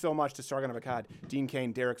 Thank you so much to Sargon of Akkad, Dean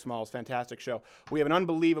Cain, Derek Smalls. Fantastic show. We have an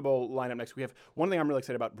unbelievable lineup next. We have one thing I'm really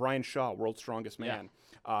excited about. Brian Shaw, World's Strongest Man,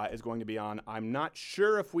 is going to be on. I'm not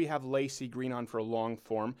sure if we have Lacey Green on for a long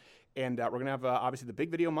form. And we're going to have, obviously, the big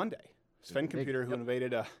video Monday. Sven Computer, who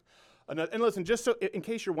invaded a And listen, just so in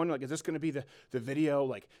case you're wondering, like, is this going to be the video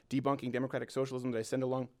like debunking democratic socialism that I send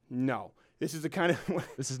along? No. This is the kind of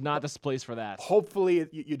this is not the place for that. Hopefully,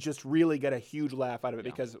 you just really get a huge laugh out of it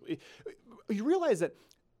because you realize that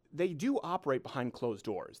they do operate behind closed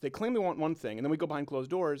doors. They claim they want one thing, and then we go behind closed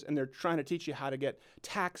doors, and they're trying to teach you how to get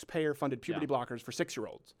taxpayer-funded puberty blockers for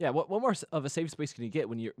 6-year-olds. Yeah, what more of a safe space can you get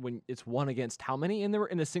when it's one against how many in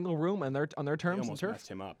a single room and on their terms? They almost messed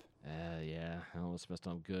him up. Yeah, I almost messed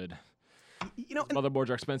him up good. You know, motherboards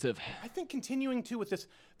are expensive. I think continuing too with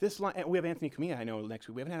this line, and we have Anthony Cumia, I know, next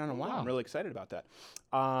week. We haven't had on in a while. I'm really excited about that.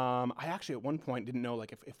 I actually at one point didn't know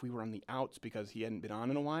like if we were on the outs because he hadn't been on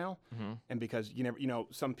in a while, and because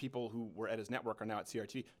some people who were at his network are now at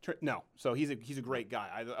CRT. No, so he's a great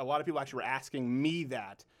guy. A lot of people actually were asking me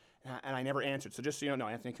that, and I never answered. So just so you know,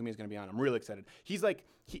 Anthony Cumia is going to be on. I'm really excited. He's like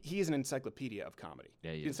he is an encyclopedia of comedy.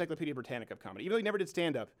 Yeah, he's an Encyclopedia Britannica of comedy. Even though he never did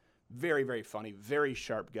stand up, very very funny, very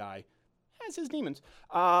sharp guy. Has his demons.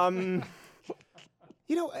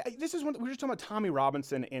 This is we're just talking about Tommy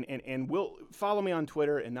Robinson, and we'll follow me on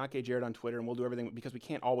Twitter and Not Gay Jared on Twitter, and we'll do everything because we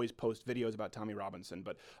can't always post videos about Tommy Robinson,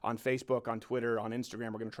 but on Facebook, on Twitter, on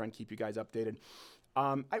Instagram, we're going to try and keep you guys updated.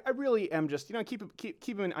 I really am just, keep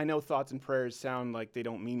him in. I know thoughts and prayers sound like they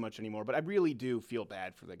don't mean much anymore, but I really do feel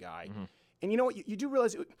bad for the guy. And you know what? You do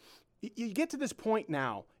realize you get to this point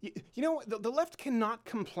now. The left cannot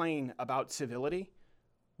complain about civility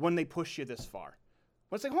when they push you this far.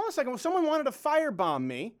 Well, it's like, hold on a second. Well, someone wanted to firebomb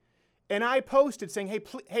me, and I posted saying,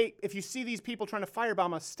 hey, if you see these people trying to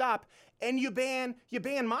firebomb us, stop, and you ban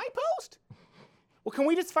my post? Well, can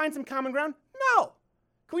we just find some common ground? No.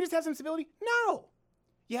 Can we just have some civility? No.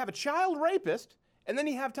 You have a child rapist, and then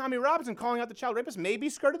you have Tommy Robinson calling out the child rapist. Maybe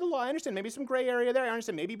skirted the law. I understand. Maybe some gray area there. I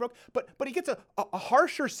understand. Maybe he broke. But he gets a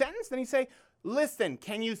harsher sentence. Then he say, listen,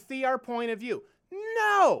 can you see our point of view?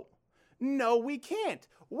 No. No, we can't.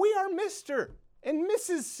 We are Mr. and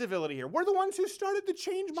Mrs. Civility here. We're the ones who started the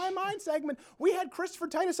Change My Mind segment. We had Christopher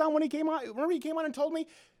Titus on when he came on. Remember he came on and told me,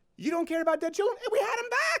 you don't care about dead children? And we had him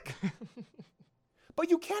back. But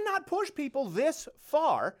you cannot push people this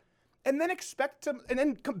far and then expect to, and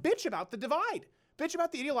then bitch about the divide. Bitch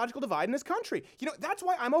about the ideological divide in this country. That's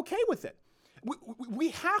why I'm okay with it. We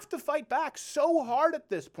have to fight back so hard at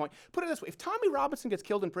this point. Put it this way, if Tommy Robinson gets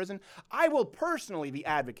killed in prison, I will personally be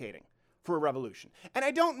advocating for a revolution. And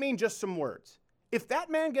I don't mean just some words. If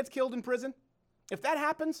that man gets killed in prison, if that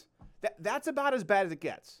happens, that's about as bad as it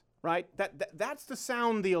gets, right? That's to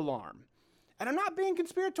sound the alarm. And I'm not being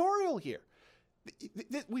conspiratorial here.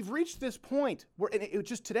 We've reached this point where, and it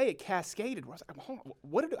just today it cascaded. Where I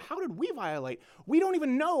was like, how did we violate? We don't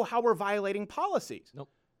even know how we're violating policies. Nope.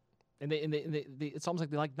 And it's almost like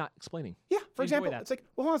they like not explaining. Yeah, for example, it's like,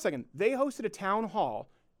 well, hold on a second. They hosted a town hall.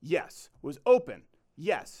 Yes. Was open.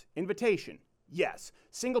 Yes. Invitation. Yes.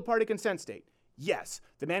 Single-party consent state. Yes.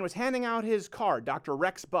 The man was handing out his card, Dr.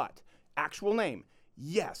 Rex Butt. Actual name.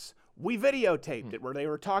 Yes. We videotaped it where they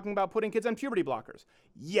were talking about putting kids on puberty blockers.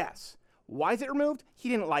 Yes. Why is it removed? He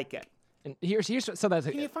didn't like it. And here's something.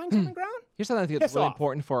 Can you find common ground? Here's something I think that's really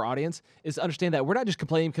important for our audience is to understand that we're not just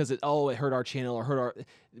complaining because it hurt our channel or hurt our.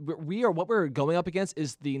 What we're going up against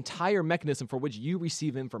is the entire mechanism for which you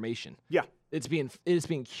receive information. Yeah, it's being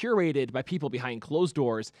curated by people behind closed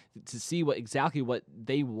doors to see exactly what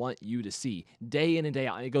they want you to see day in and day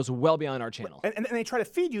out. And it goes well beyond our channel. And they try to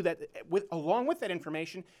feed you that along with that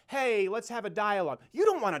information. Hey, let's have a dialogue. You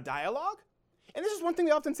don't want a dialogue. And this is one thing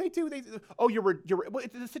they often say too. Well,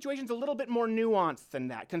 the situation's a little bit more nuanced than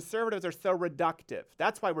that. Conservatives are so reductive.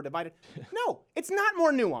 That's why we're divided. No, it's not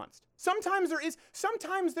more nuanced. Sometimes there is.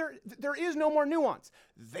 Sometimes there is no more nuance.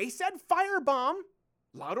 They said firebomb.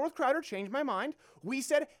 Louder with Crowder changed my mind. We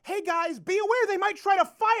said, hey guys, be aware they might try to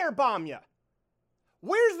firebomb you.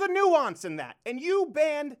 Where's the nuance in that? And you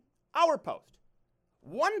banned our post.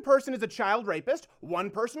 One person is a child rapist. One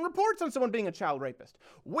person reports on someone being a child rapist.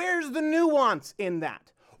 Where's the nuance in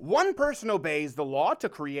that? One person obeys the law to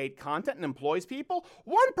create content and employs people.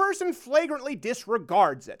 One person flagrantly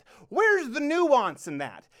disregards it. Where's the nuance in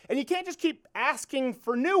that? And you can't just keep asking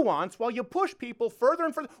for nuance while you push people further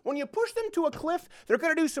and further. When you push them to a cliff, they're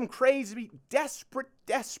going to do some crazy,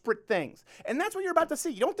 desperate things. And that's what you're about to see.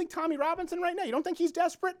 You don't think Tommy Robinson right now? You don't think he's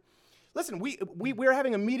desperate? Listen, we're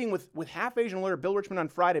having a meeting with half-Asian lawyer Bill Richmond on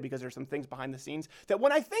Friday because there's some things behind the scenes that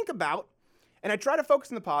when I think about, and I try to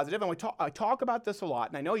focus on the positive, and I talk about this a lot,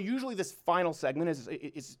 and I know usually this final segment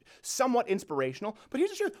is somewhat inspirational, but here's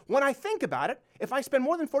the truth. When I think about it, if I spend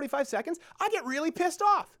more than 45 seconds, I get really pissed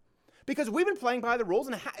off. Because we've been playing by the rules,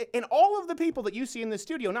 and all of the people that you see in this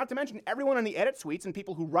studio, not to mention everyone in the edit suites and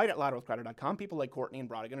people who write at louderwithcrowder.com, people like Courtney and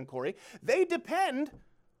Brodigan and Corey, they depend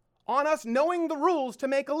on us knowing the rules to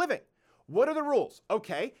make a living. What are the rules?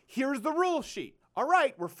 Okay, here's the rule sheet. All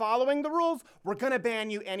right, we're following the rules. We're going to ban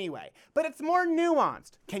you anyway. But it's more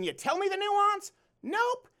nuanced. Can you tell me the nuance?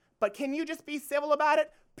 Nope. But can you just be civil about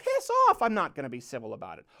it? Piss off. I'm not going to be civil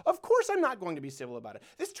about it. Of course I'm not going to be civil about it.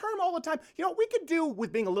 This term all the time, you know, we could do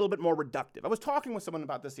with being a little bit more reductive. I was talking with someone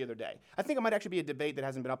about this the other day. I think it might actually be a debate that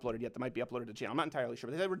hasn't been uploaded yet that might be uploaded to the channel. I'm not entirely sure,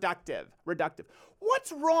 but they said reductive.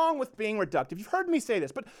 What's wrong with being reductive? You've heard me say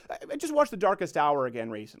this, but I just watched The Darkest Hour again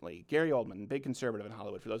recently. Gary Oldman, big conservative in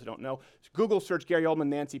Hollywood, for those who don't know. Google search Gary Oldman,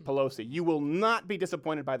 Nancy Pelosi. You will not be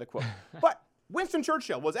disappointed by the quote. But Winston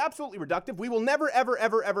Churchill was absolutely reductive. We will never, ever,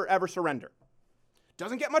 ever, ever, ever surrender.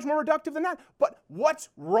 Doesn't get much more reductive than that, but what's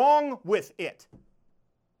wrong with it?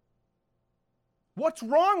 What's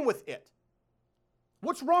wrong with it?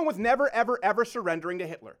 What's wrong with never, ever, ever surrendering to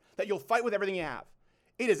Hitler? That you'll fight with everything you have.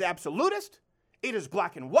 It is absolutist. It is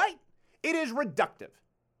black and white. It is reductive.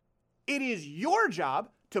 It is your job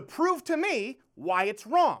to prove to me why it's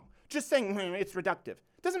wrong. Just saying it's reductive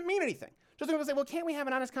doesn't mean anything. Just going to say, well, can't we have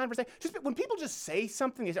an honest conversation? Just when people just say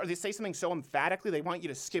something, or they say something so emphatically they want you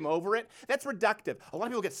to skim over it, that's reductive. A lot of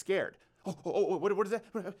people get scared. What is that?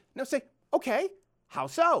 No, say, okay, how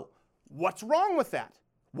so? What's wrong with that?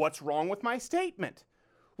 What's wrong with my statement?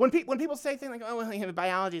 When people say things like, oh, well,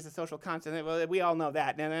 biology is a social constant, well, we all know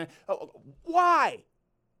that. Why?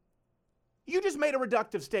 You just made a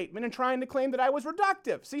reductive statement and trying to claim that I was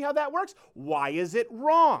reductive. See how that works? Why is it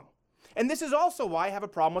wrong? And this is also why I have a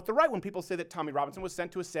problem with the right when people say that Tommy Robinson was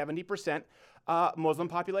sent to a 70% Muslim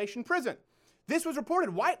population prison. This was reported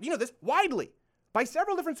widely by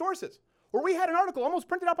several different sources, where we had an article almost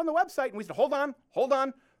printed up on the website, and we said, hold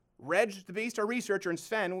on. Reg the Beast, our researcher, and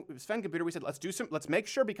Sven Computer, we said, let's make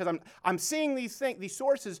sure, because I'm seeing these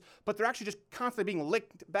sources, but they're actually just constantly being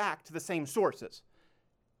linked back to the same sources.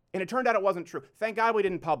 And it turned out it wasn't true. Thank God we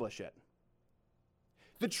didn't publish it.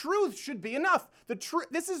 The truth should be enough.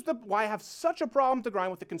 This is why I have such a problem to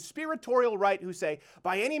grind with the conspiratorial right who say,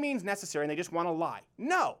 by any means necessary, and they just want to lie.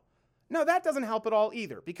 No, that doesn't help at all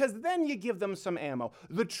either, because then you give them some ammo.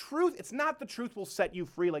 The truth, it's not the truth will set you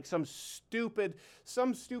free like some stupid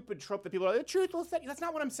trope that people are, the truth will set you. That's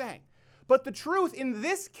not what I'm saying. But the truth in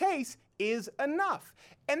this case is enough.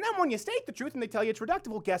 And then when you state the truth and they tell you it's reductive,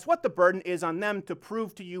 well, guess what? The burden is on them to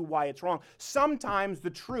prove to you why it's wrong. Sometimes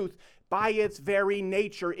the truth, by its very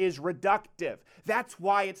nature, is reductive. That's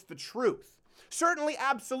why it's the truth. Certainly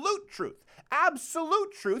absolute truth.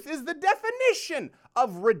 Absolute truth is the definition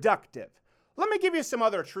of reductive. Let me give you some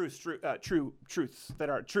other truths that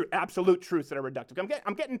are true, absolute truths that are reductive.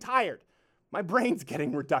 I'm getting tired. My brain's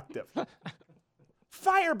getting reductive.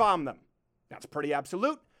 Firebomb them. That's pretty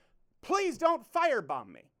absolute. Please don't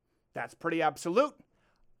firebomb me. That's pretty absolute.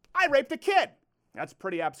 I raped a kid. That's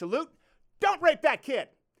pretty absolute. Don't rape that kid.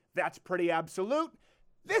 That's pretty absolute.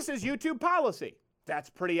 This is YouTube policy. That's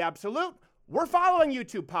pretty absolute. We're following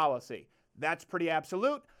YouTube policy. That's pretty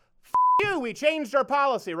absolute. You, we changed our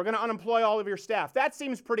policy. We're going to unemploy all of your staff. That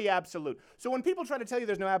seems pretty absolute. So when people try to tell you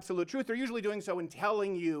there's no absolute truth, they're usually doing so in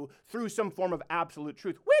telling you through some form of absolute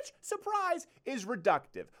truth, which, surprise, is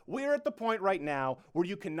reductive. We're at the point right now where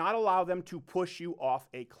you cannot allow them to push you off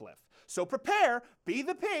a cliff. So prepare, be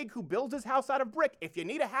the pig who builds his house out of brick. If you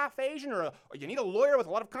need a half Asian or you need a lawyer with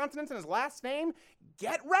a lot of consonants in his last name,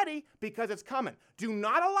 get ready, because it's coming. Do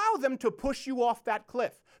not allow them to push you off that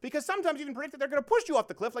cliff, because sometimes you can predict that they're going to push you off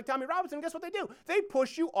the cliff like Tommy Robinson. Guess what they do? They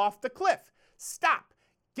push you off the cliff. Stop.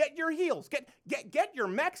 Get your heels. Get your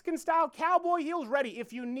Mexican-style cowboy heels ready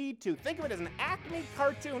if you need to. Think of it as an Acme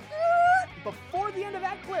cartoon before the end of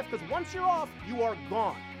that cliff, because once you're off, you are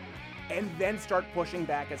gone. And then start pushing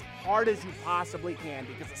back as hard as you possibly can,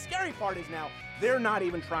 because the scary part is now they're not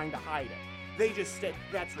even trying to hide it. They just say,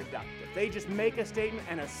 that's reductive. They just make a statement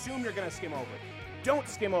and assume you're going to skim over it. Don't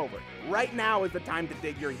skim over it. Right now is the time to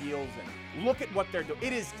dig your heels in. Look at what they're doing.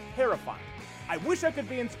 It is terrifying. I wish I could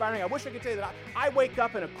be inspiring. I wish I could say that I wake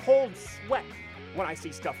up in a cold sweat when I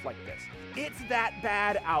see stuff like this. It's that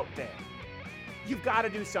bad out there. You've got to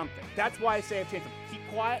do something. That's why I say I've changed them. Keep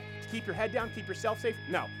quiet, keep your head down, keep yourself safe.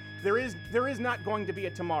 No. There is not going to be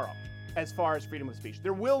a tomorrow as far as freedom of speech.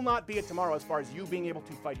 There will not be a tomorrow as far as you being able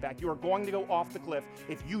to fight back. You are going to go off the cliff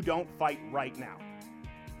if you don't fight right now.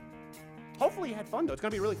 Hopefully you had fun, though. It's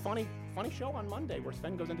going to be a really funny show on Monday where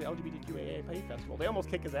Sven goes into LGBTQIA Festival. They almost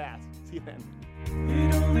kick his ass. See you then.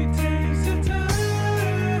 It only takes a time.